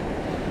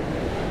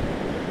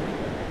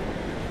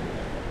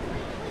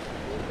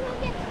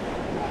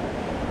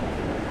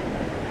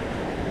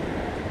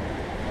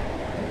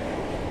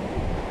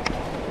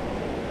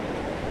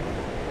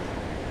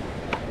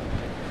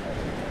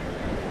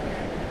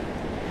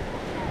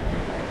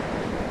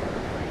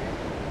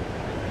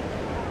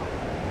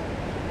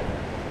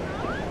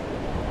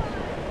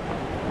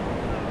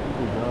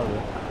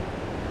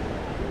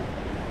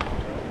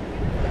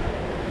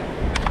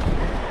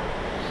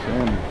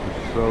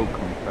 So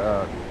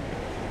compact.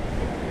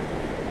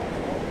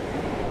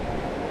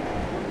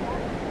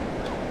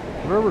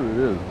 Whatever it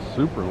is, it's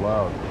super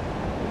loud.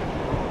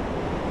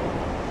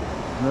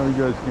 No, you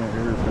guys can't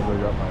hear it because I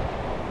got my...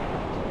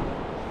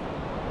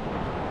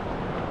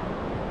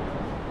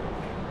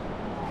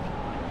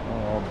 Oh,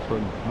 all of a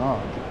sudden it's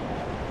not.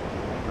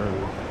 There it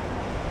is.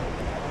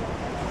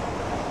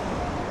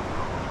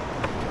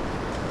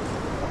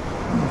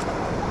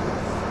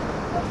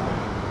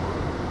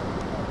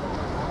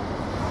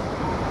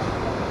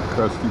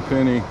 Crusty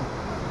penny.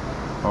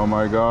 Oh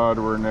my God,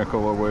 we're a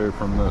nickel away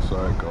from the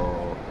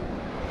cycle.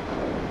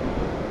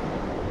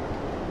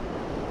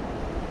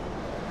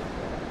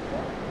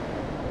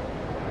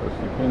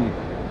 Crusty penny.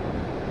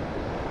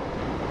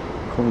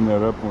 Clean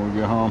that up when we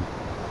get home.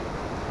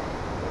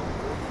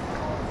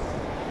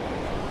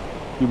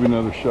 Give you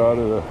another shot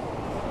of the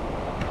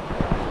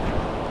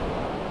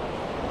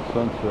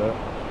sunset.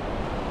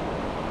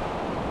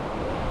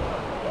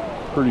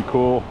 Pretty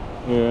cool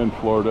in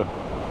Florida.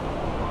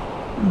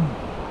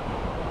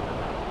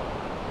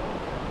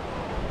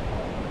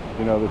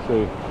 You know, they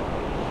say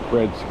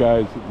red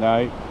skies at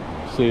night,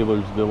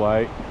 sailor's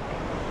delight.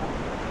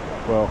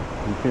 Well,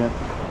 you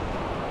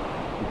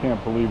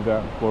can't believe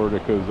that in Florida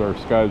because our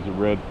skies are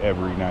red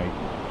every night,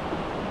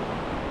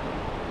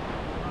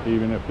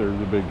 even if there's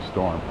a big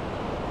storm.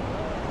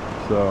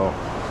 So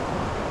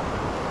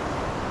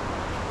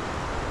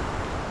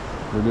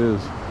it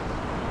is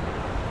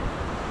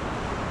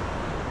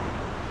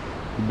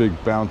a big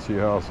bouncy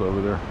house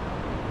over there.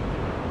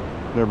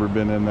 Never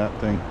been in that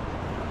thing.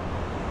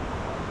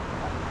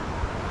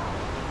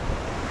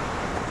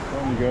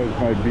 Telling you guys,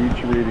 my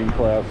beach reading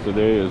class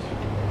today is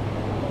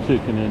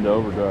kicking into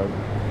overdrive.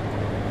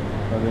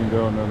 I didn't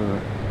go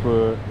another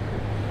foot.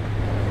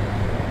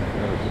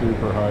 Got a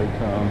super high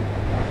tone.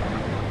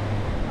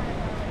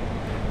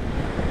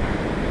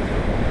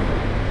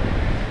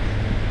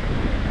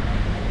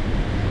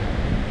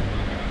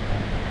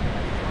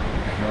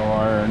 No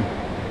iron.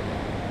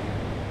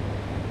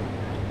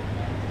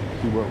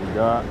 See what we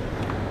got.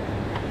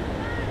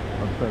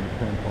 Let's try the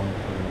pinpoint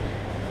first.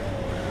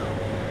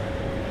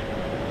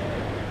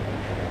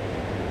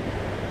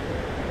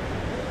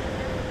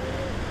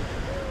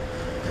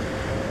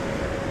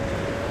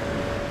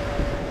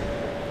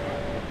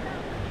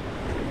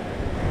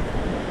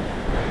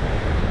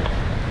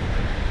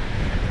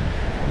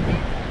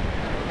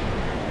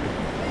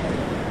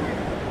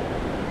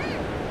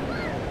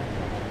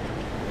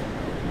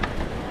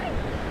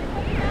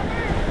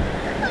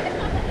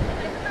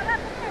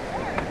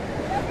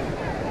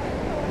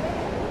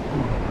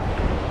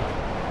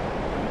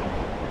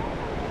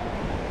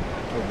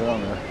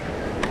 Down there.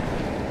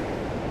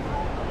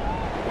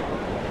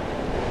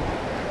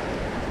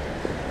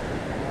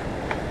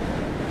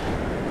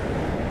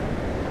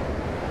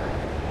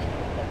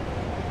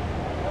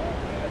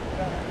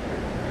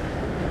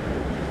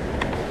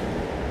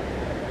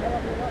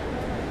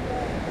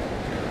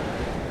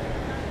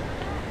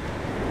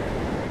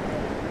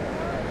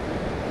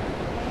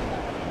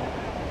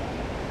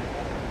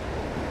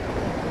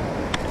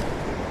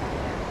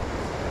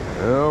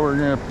 Well, we're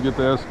gonna have to get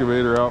the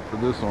excavator out for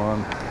this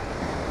one.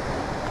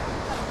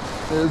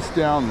 It's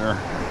down there.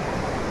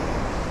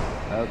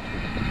 That's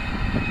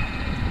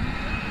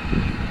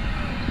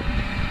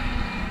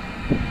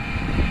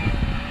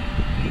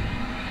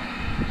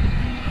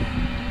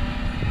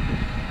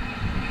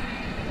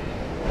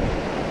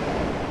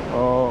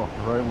oh,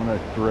 right when I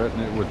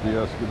threaten it with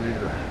the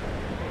excavator.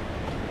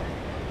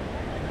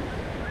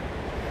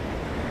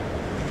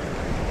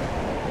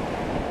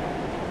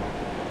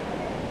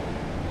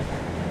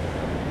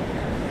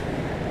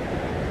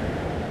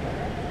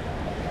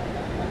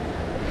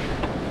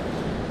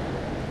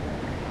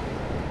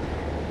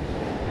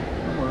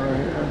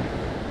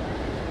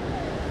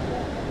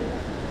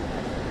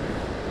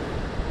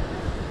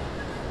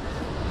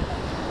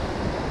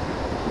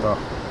 Oh.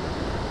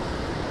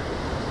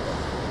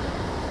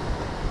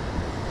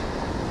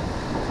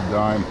 It's a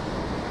dime.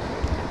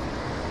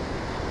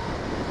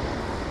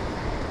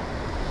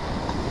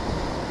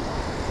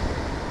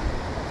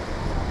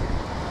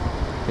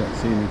 Can't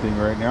see anything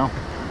right now.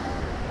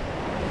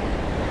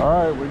 All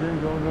right, we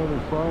didn't go another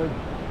slide.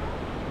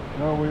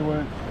 No, we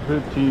went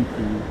 15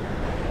 feet.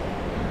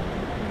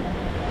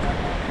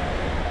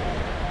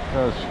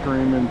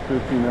 Screaming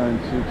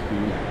 5960.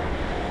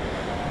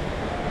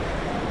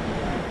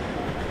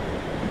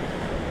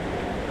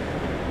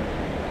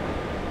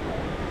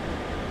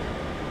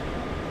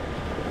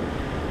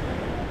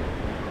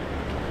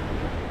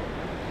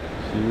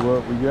 See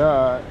what we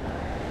got. I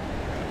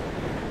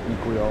think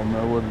we all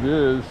know what it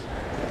is.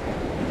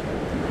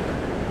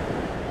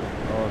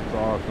 Oh, it's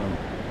awesome.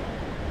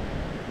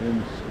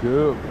 In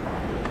scoop.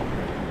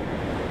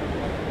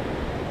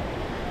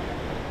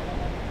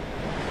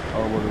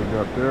 Oh, what do we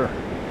got there?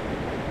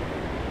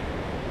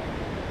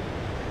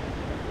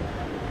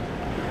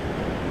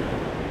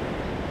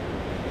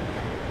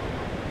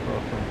 Saw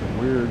something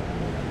weird.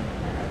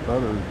 Thought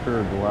there was a pair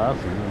of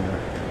glasses in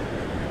there.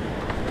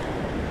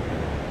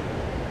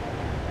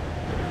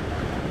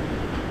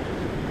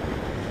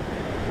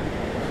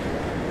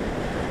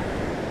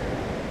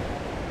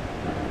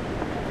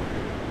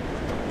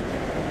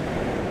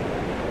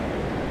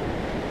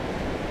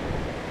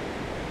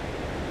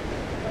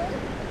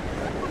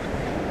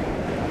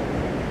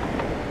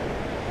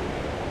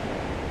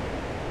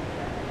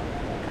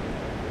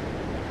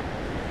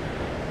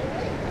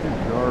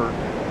 Dark.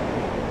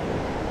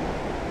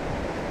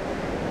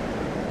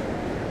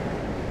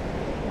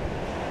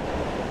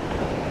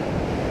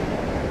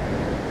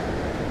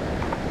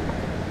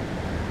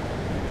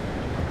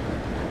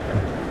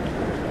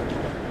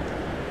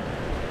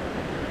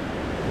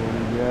 What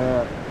we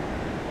got?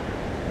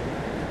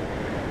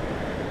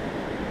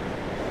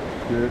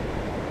 Good.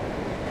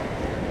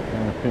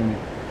 And a penny.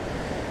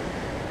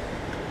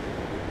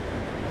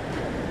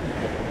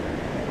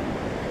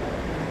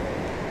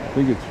 I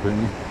think it's a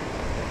penny.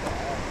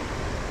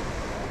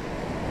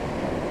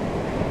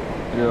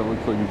 Yeah, it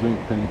looks like a zinc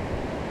penny.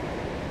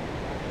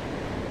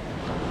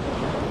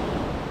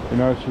 You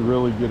know, I should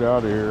really get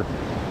out of here,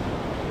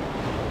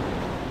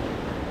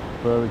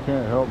 but I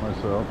can't help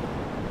myself.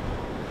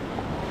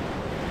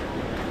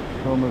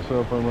 Tell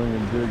myself I'm going to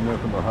dig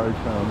nothing but high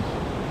tones.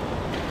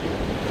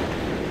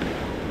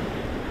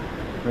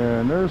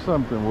 And there's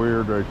something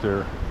weird right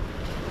there.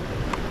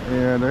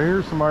 And I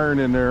hear some iron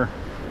in there,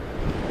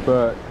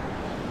 but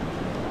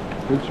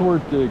it's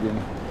worth digging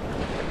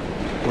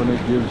when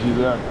it gives you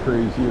that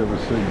crazy of a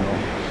signal.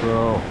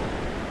 So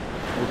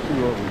we'll see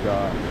what we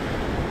got.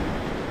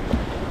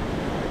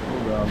 Go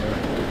down there.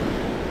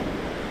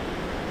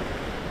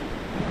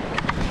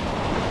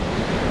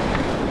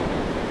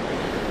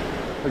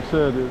 Like I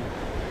said,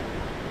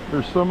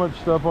 there's so much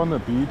stuff on the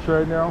beach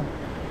right now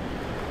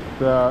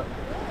that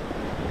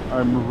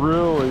I'm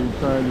really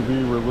trying to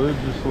be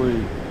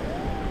religiously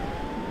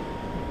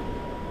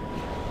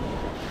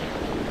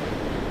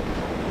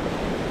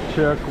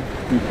check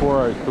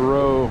before I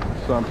throw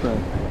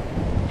something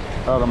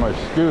out of my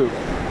scoop.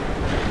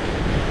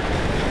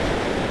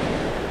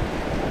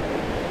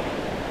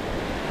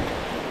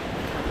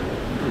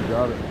 We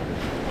got it.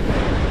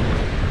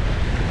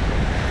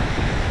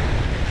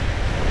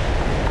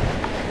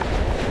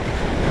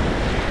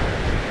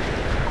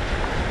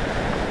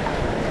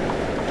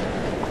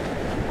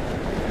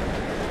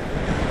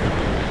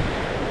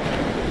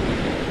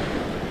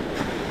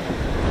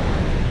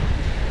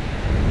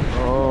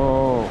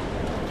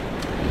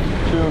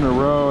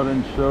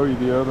 Show you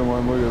the other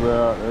one. Look at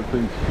that. That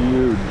thing's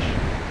huge.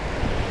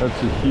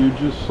 That's the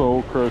hugest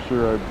soul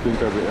crusher I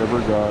think I've ever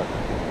got,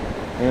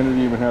 and it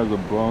even has a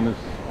bonus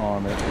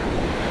on it.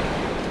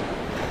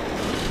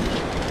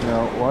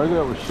 Now why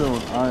that was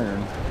showing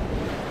iron,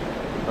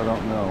 I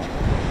don't know,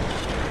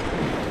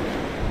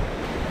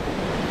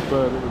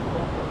 but it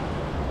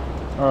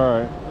was all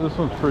right. This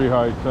one's pretty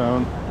high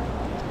tone.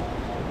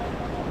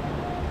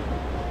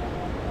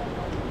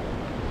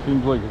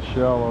 Seems like it's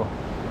shallow.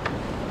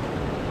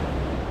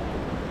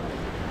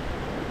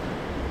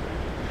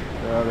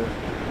 Got it.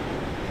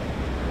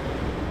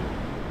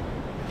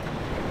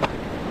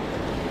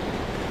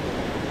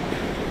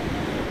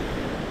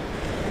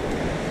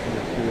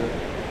 Let's see it.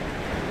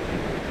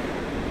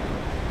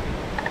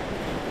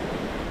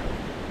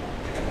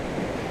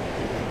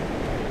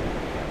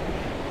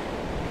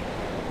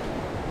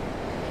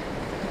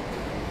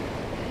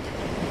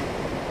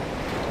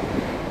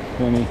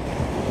 Penny.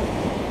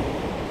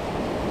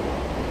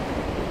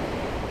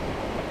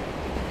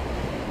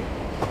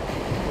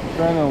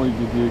 Trying only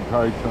to dig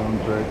high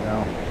tones right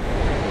now.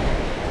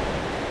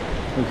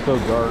 It's so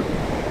dark,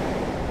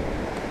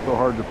 so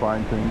hard to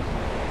find things.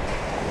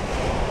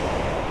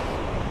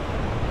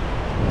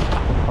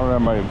 I don't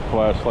have my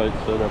flashlight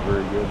set up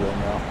very good right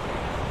now.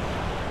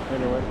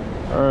 Anyway,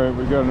 all right,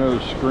 we got another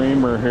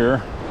screamer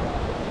here.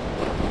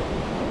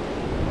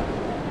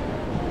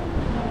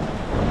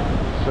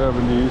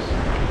 70s,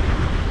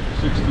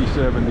 60s,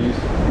 70s.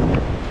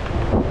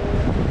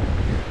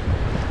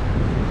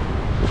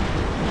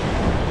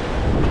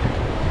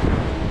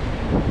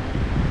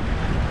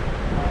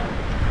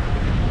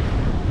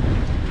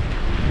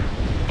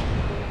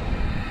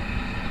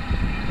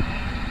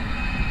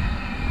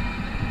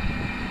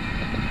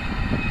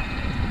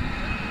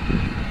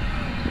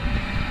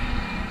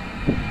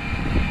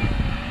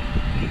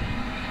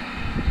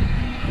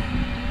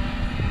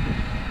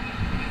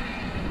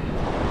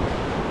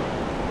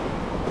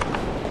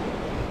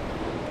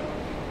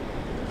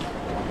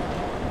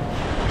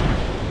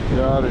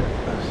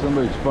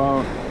 somebody's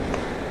phone.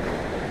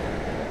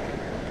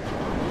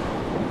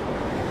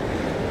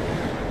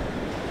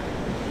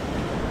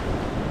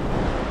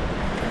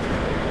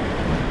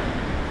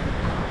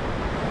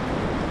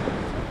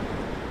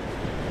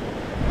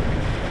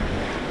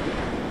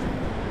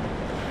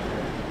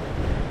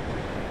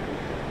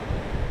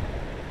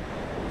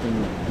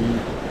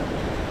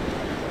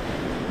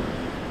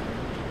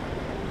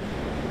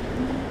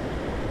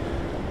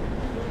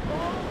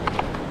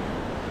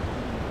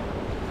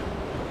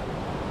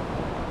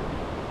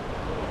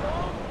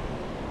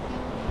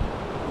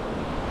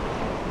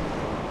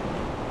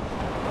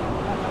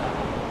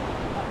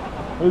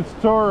 It's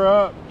tore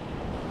up.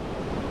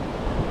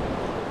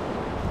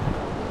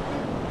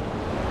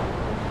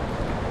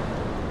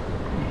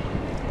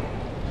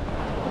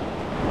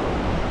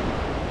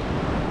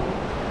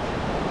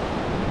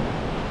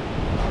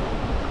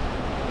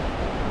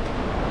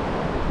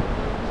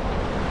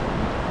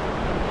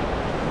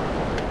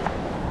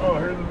 Oh,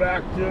 here's the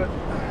back to it.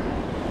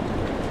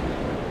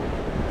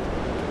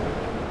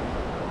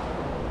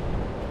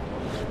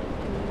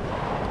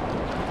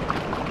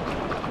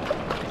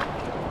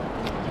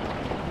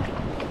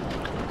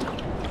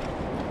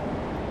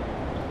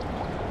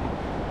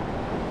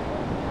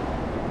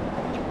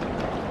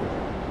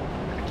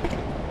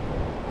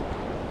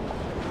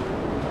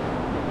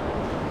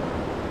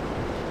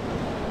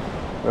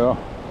 Well,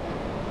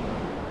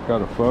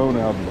 got a phone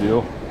out of the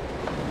deal.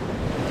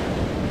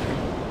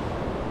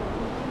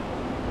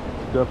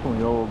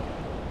 Definitely old.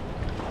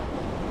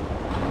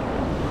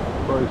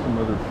 Probably some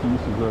other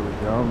pieces of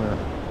it down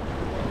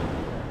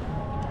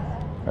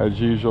there. As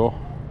usual,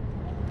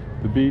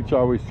 the beach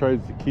always tries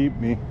to keep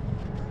me.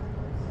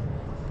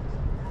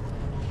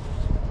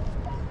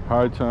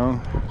 High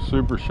tone,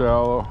 super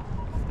shallow.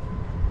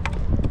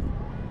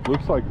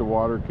 Looks like the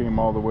water came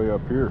all the way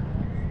up here.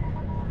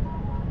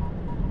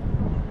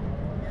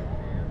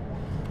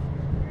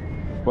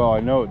 Well,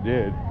 I know it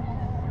did,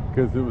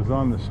 because it was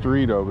on the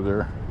street over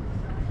there.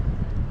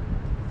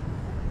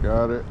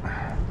 Got it.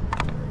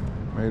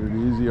 Made it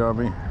easy on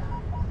me.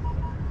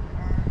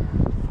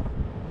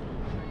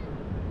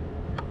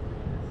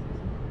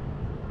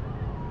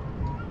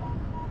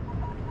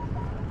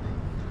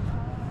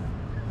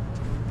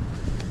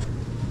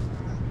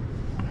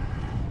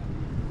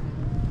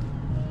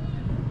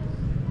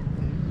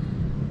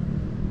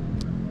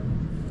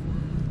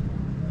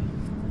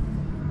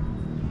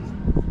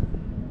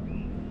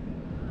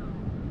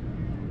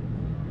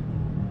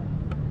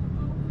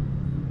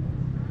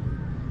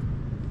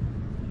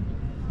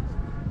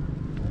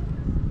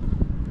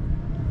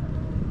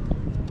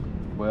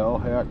 Well,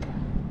 heck,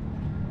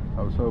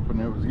 I was hoping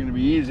it was going to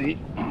be easy.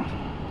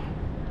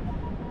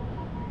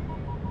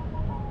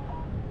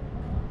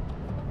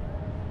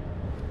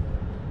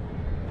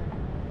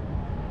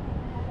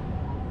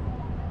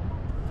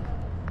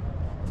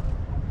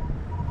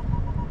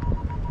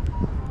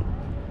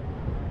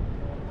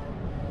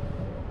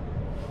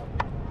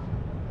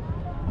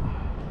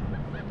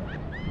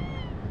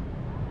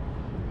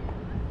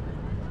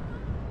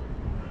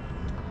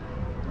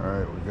 All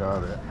right, we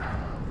got it.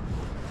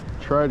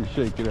 Try to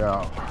shake it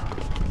out.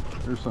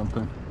 There's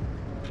something.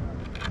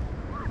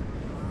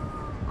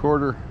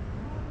 Quarter.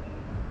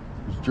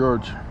 There's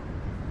George.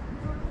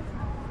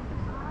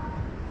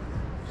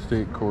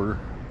 State quarter.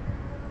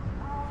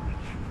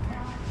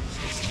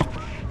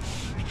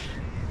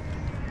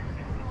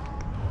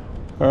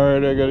 All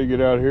right, I gotta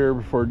get out of here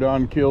before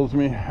Dawn kills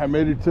me. I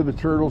made it to the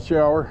turtle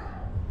shower.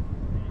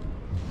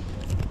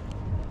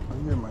 Let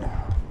me get my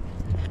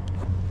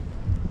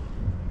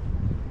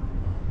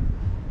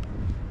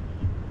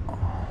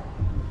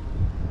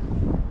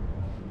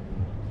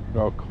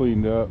all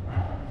cleaned up.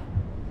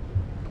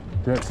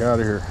 Get the heck out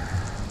of here.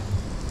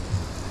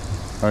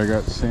 I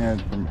got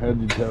sand from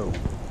head to toe.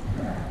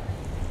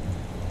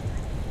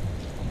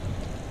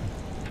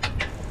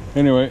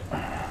 Anyway,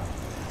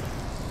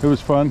 it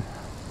was fun.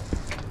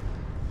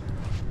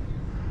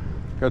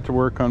 Got to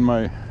work on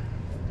my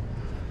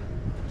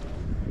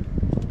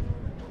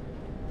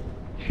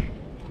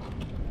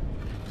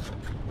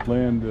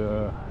land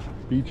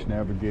beach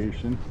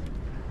navigation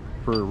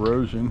for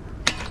erosion.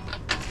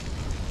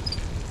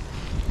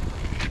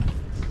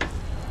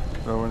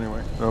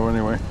 So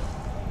anyway,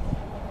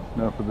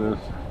 enough of this.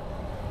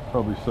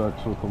 Probably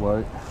sucks with the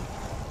light.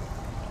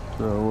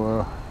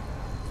 So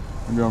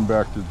I'm going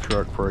back to the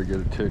truck before I get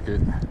a ticket.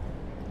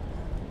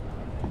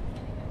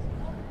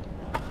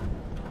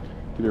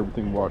 Get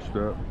everything washed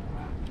up.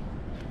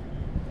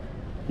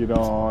 Get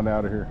on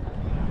out of here.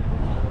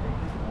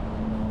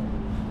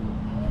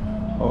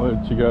 I'll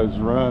let you guys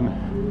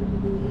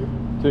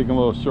run. Taking a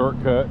little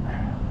shortcut.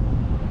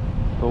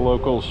 The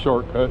local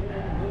shortcut.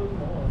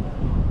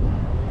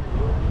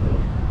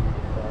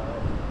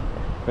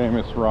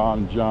 Famous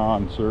Ron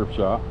John surf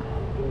shop.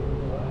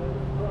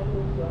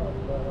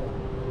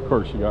 Of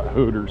course, you got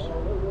Hooters.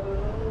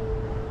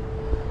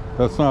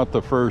 That's not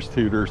the first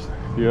Hooters.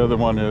 The other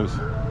one is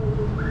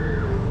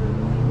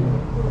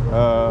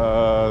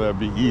that'd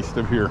be east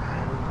of here.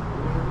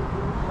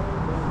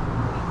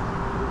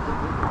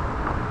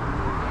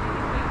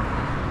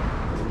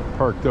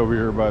 Parked over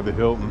here by the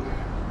Hilton.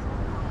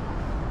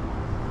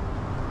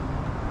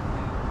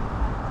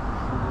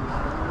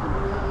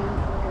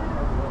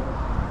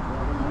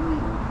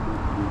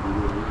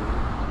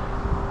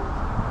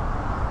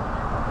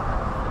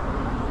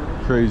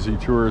 Crazy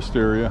tourist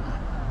area.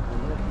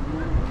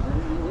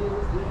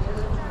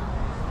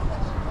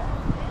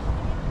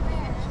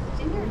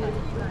 There's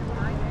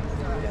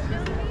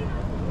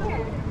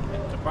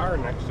a bar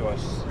next to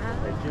us.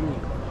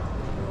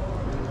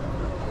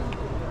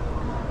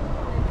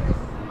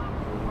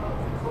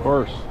 Of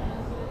course,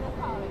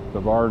 the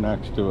bar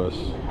next to us.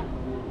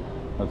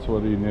 That's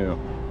what he knew.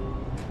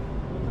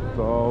 That's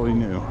all he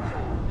knew.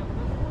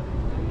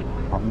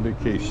 On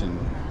vacation.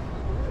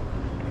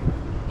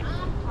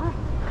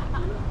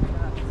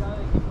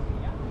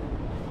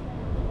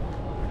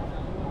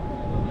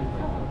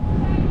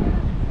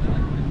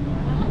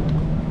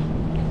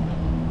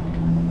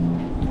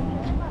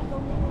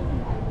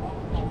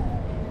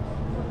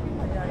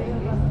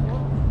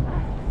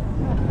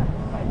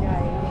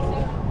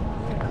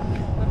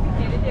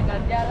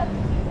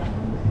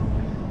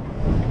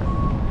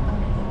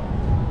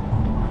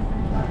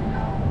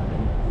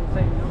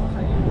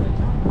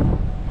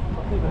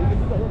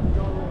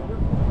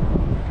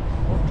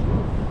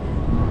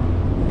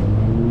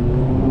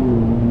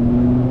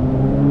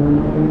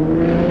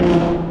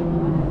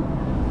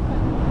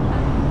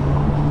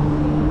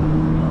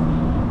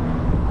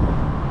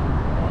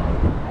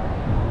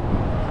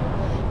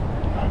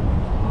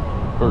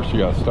 Of course, you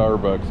got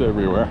Starbucks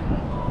everywhere.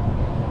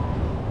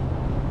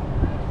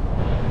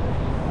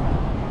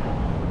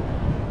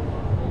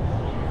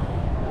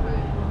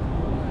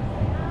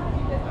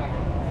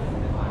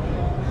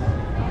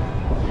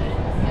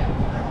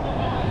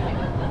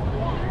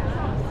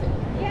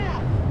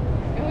 Yeah.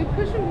 And we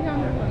push them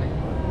beyond their limit.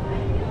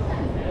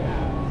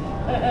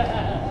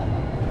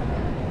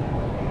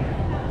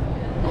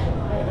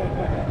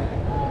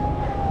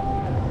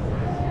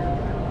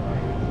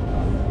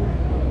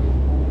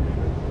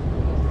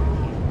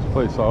 This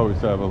place always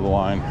have a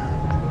line.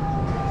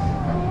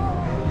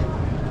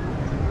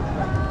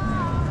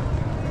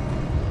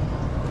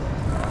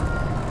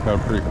 Got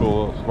a pretty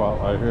cool little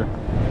spotlight here.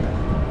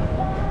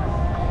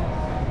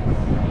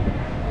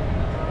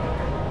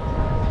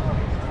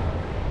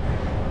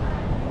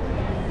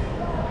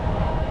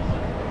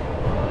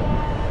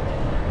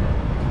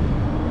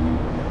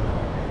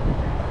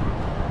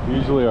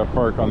 Usually I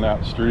park on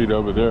that street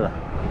over there,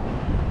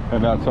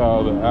 and that's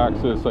how the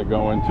access I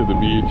go into the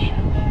beach.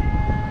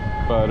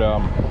 But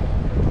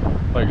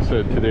like I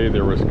said, today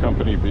there was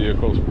company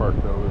vehicles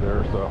parked over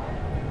there, so.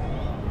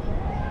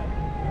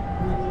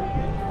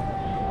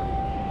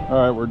 All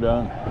right, we're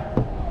done.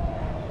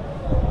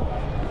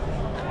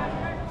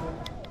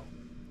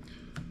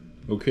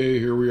 Okay,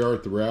 here we are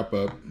at the wrap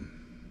up.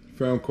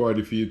 Found quite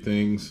a few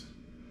things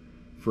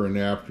for an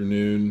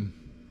afternoon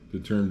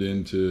that turned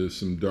into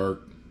some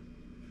dark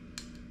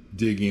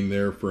digging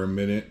there for a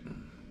minute.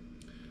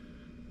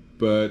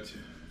 But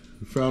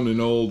we found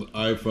an old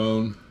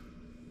iPhone.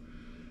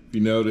 If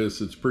you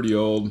notice, it's pretty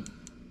old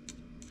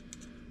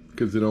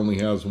because it only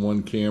has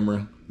one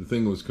camera. The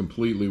thing was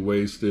completely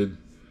wasted.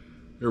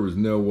 There was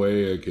no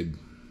way I could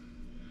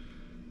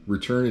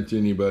return it to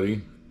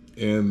anybody.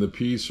 And the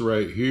piece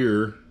right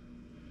here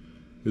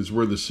is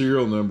where the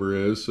serial number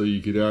is, so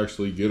you could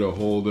actually get a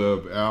hold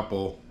of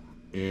Apple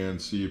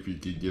and see if you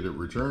could get it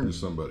returned to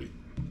somebody.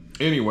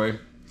 Anyway,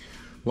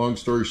 long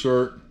story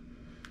short,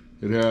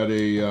 it had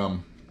a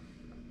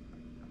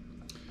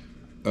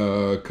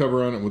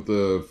cover on it with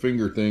the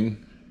finger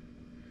thing.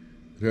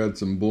 It had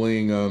some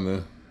bling on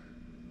the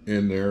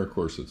end there. Of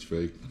course, it's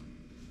fake.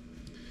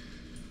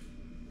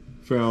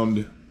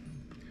 Found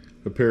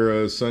a pair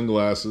of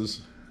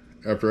sunglasses.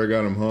 After I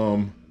got them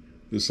home,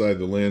 this side of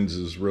the lens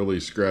is really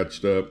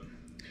scratched up.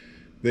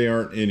 They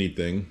aren't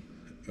anything.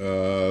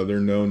 They're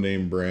no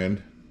name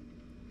brand.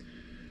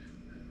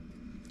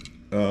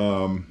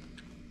 Found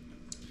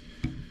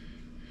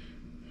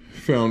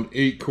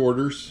 8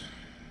 quarters,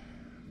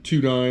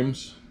 2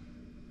 dimes.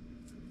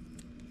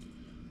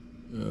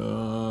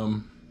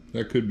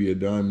 That could be a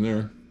dime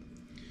there.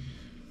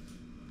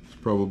 It's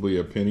probably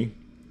a penny.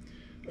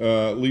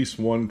 At least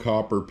 1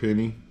 copper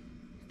penny,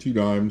 2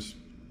 dimes.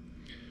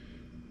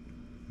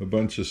 A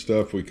bunch of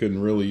stuff we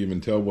couldn't really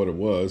even tell what it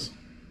was.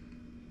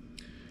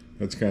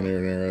 That's kind of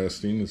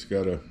interesting. It's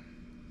got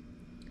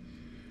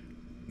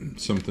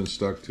something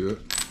stuck to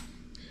it.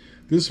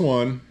 This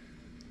one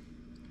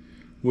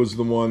was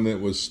the one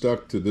that was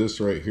stuck to this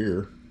right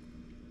here.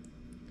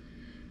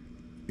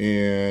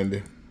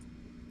 And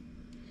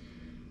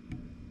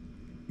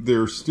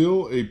there's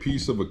still a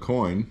piece of a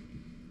coin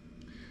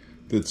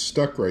that's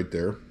stuck right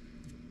there.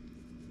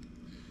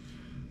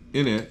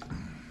 In it,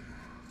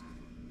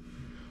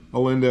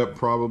 I'll end up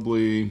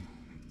probably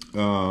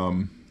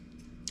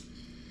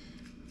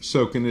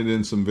soaking it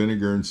in some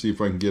vinegar and see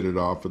if I can get it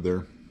off of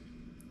there.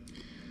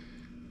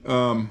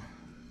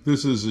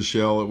 This is a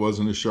shell. It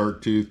wasn't a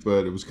shark tooth,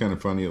 but it was kind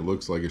of funny. It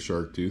looks like a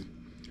shark tooth.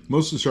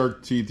 Most of the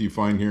shark teeth you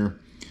find here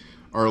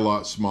are a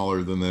lot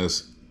smaller than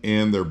this,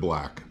 and they're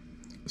black.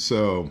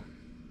 So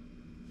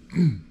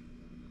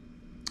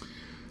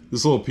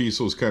This little piece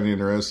was kind of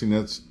interesting.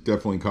 That's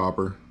definitely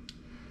copper.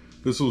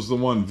 This was the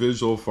one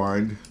visual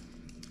find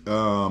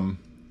on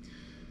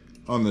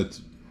the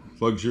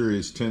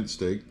luxurious tent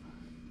stake.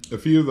 A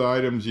few of the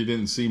items you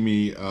didn't see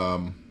me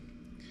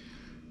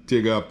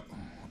dig up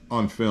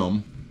on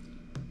film.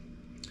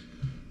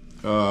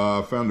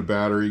 Found a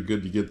battery,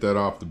 good to get that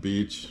off the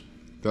beach.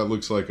 That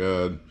looks like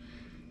a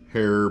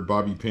hair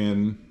bobby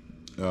pin.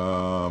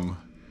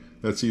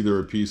 That's either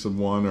a piece of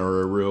one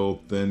or a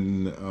real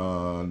thin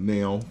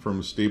nail from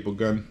a staple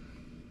gun.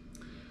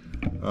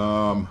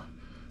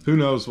 Who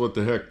knows what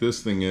the heck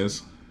this thing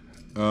is.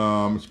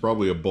 It's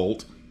probably a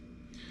bolt.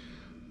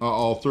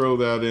 I'll throw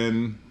that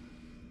in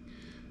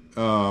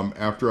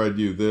after I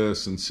do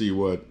this and see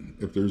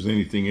if there's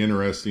anything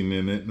interesting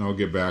in it, and I'll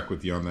get back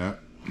with you on that.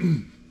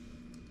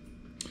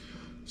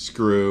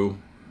 Screw.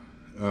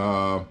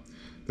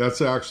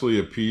 That's actually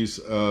a piece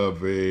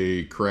of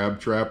a crab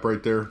trap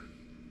right there,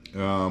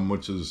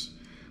 which is,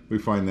 we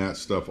find that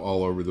stuff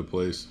all over the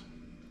place.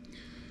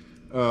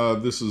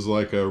 This is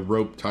like a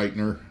rope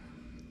tightener,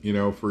 you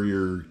know, for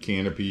your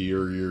canopy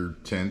or your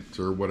tent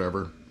or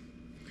whatever.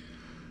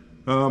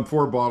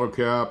 4 bottle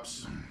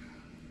caps,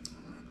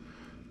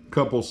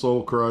 couple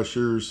soul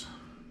crushers,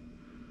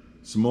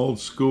 some old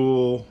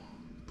school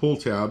pull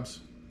tabs.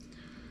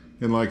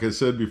 And like I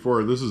said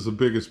before, this is the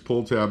biggest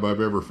pull tab I've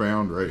ever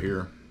found right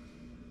here.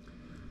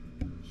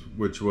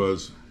 Which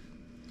was,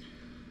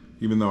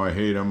 even though I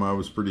hate them, I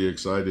was pretty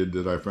excited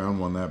that I found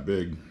one that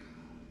big.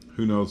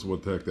 Who knows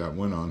what the heck that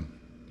went on.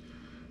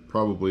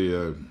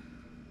 Probably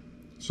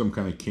some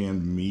kind of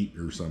canned meat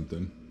or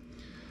something.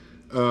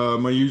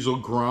 My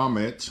usual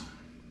grommet.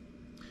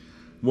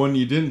 One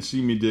you didn't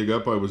see me dig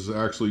up, I was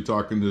actually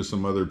talking to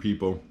some other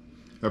people.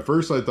 At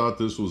first I thought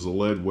this was a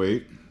lead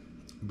weight,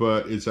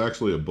 but it's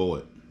actually a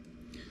bullet.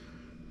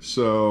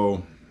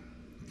 So,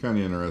 kind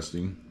of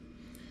interesting.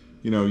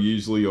 You know,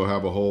 usually you'll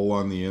have a hole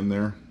on the end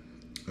there,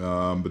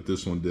 but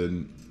this one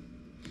didn't.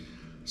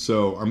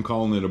 So, I'm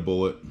calling it a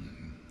bullet.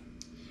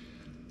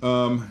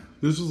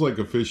 This is like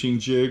a fishing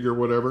jig or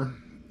whatever.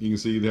 You can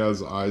see it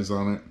has eyes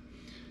on it.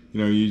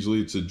 You know,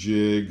 usually it's a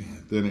jig,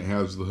 then it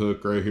has the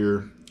hook right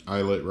here,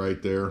 eyelet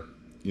right there.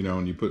 You know,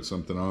 and you put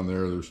something on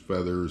there, there's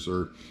feathers,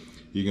 or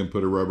you can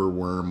put a rubber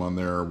worm on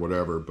there or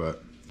whatever,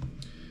 but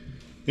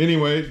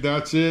anyway,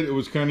 that's it. It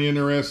was kind of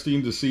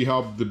interesting to see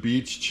how the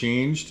beach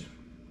changed.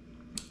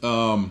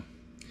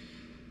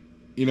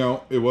 You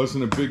know, it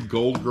wasn't a big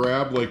gold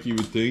grab like you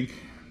would think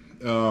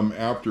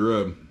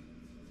after a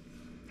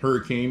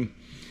hurricane,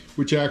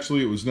 which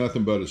actually it was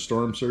nothing but a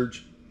storm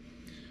surge.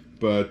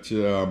 But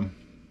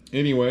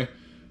anyway,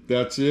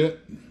 that's it.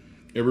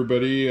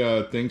 Everybody,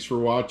 thanks for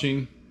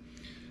watching.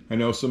 I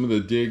know some of the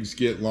digs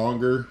get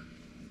longer,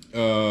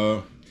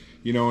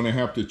 you know, and I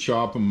have to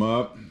chop them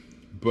up,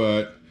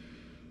 but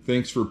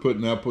thanks for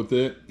putting up with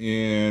it,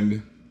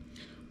 and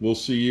we'll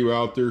see you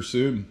out there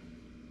soon.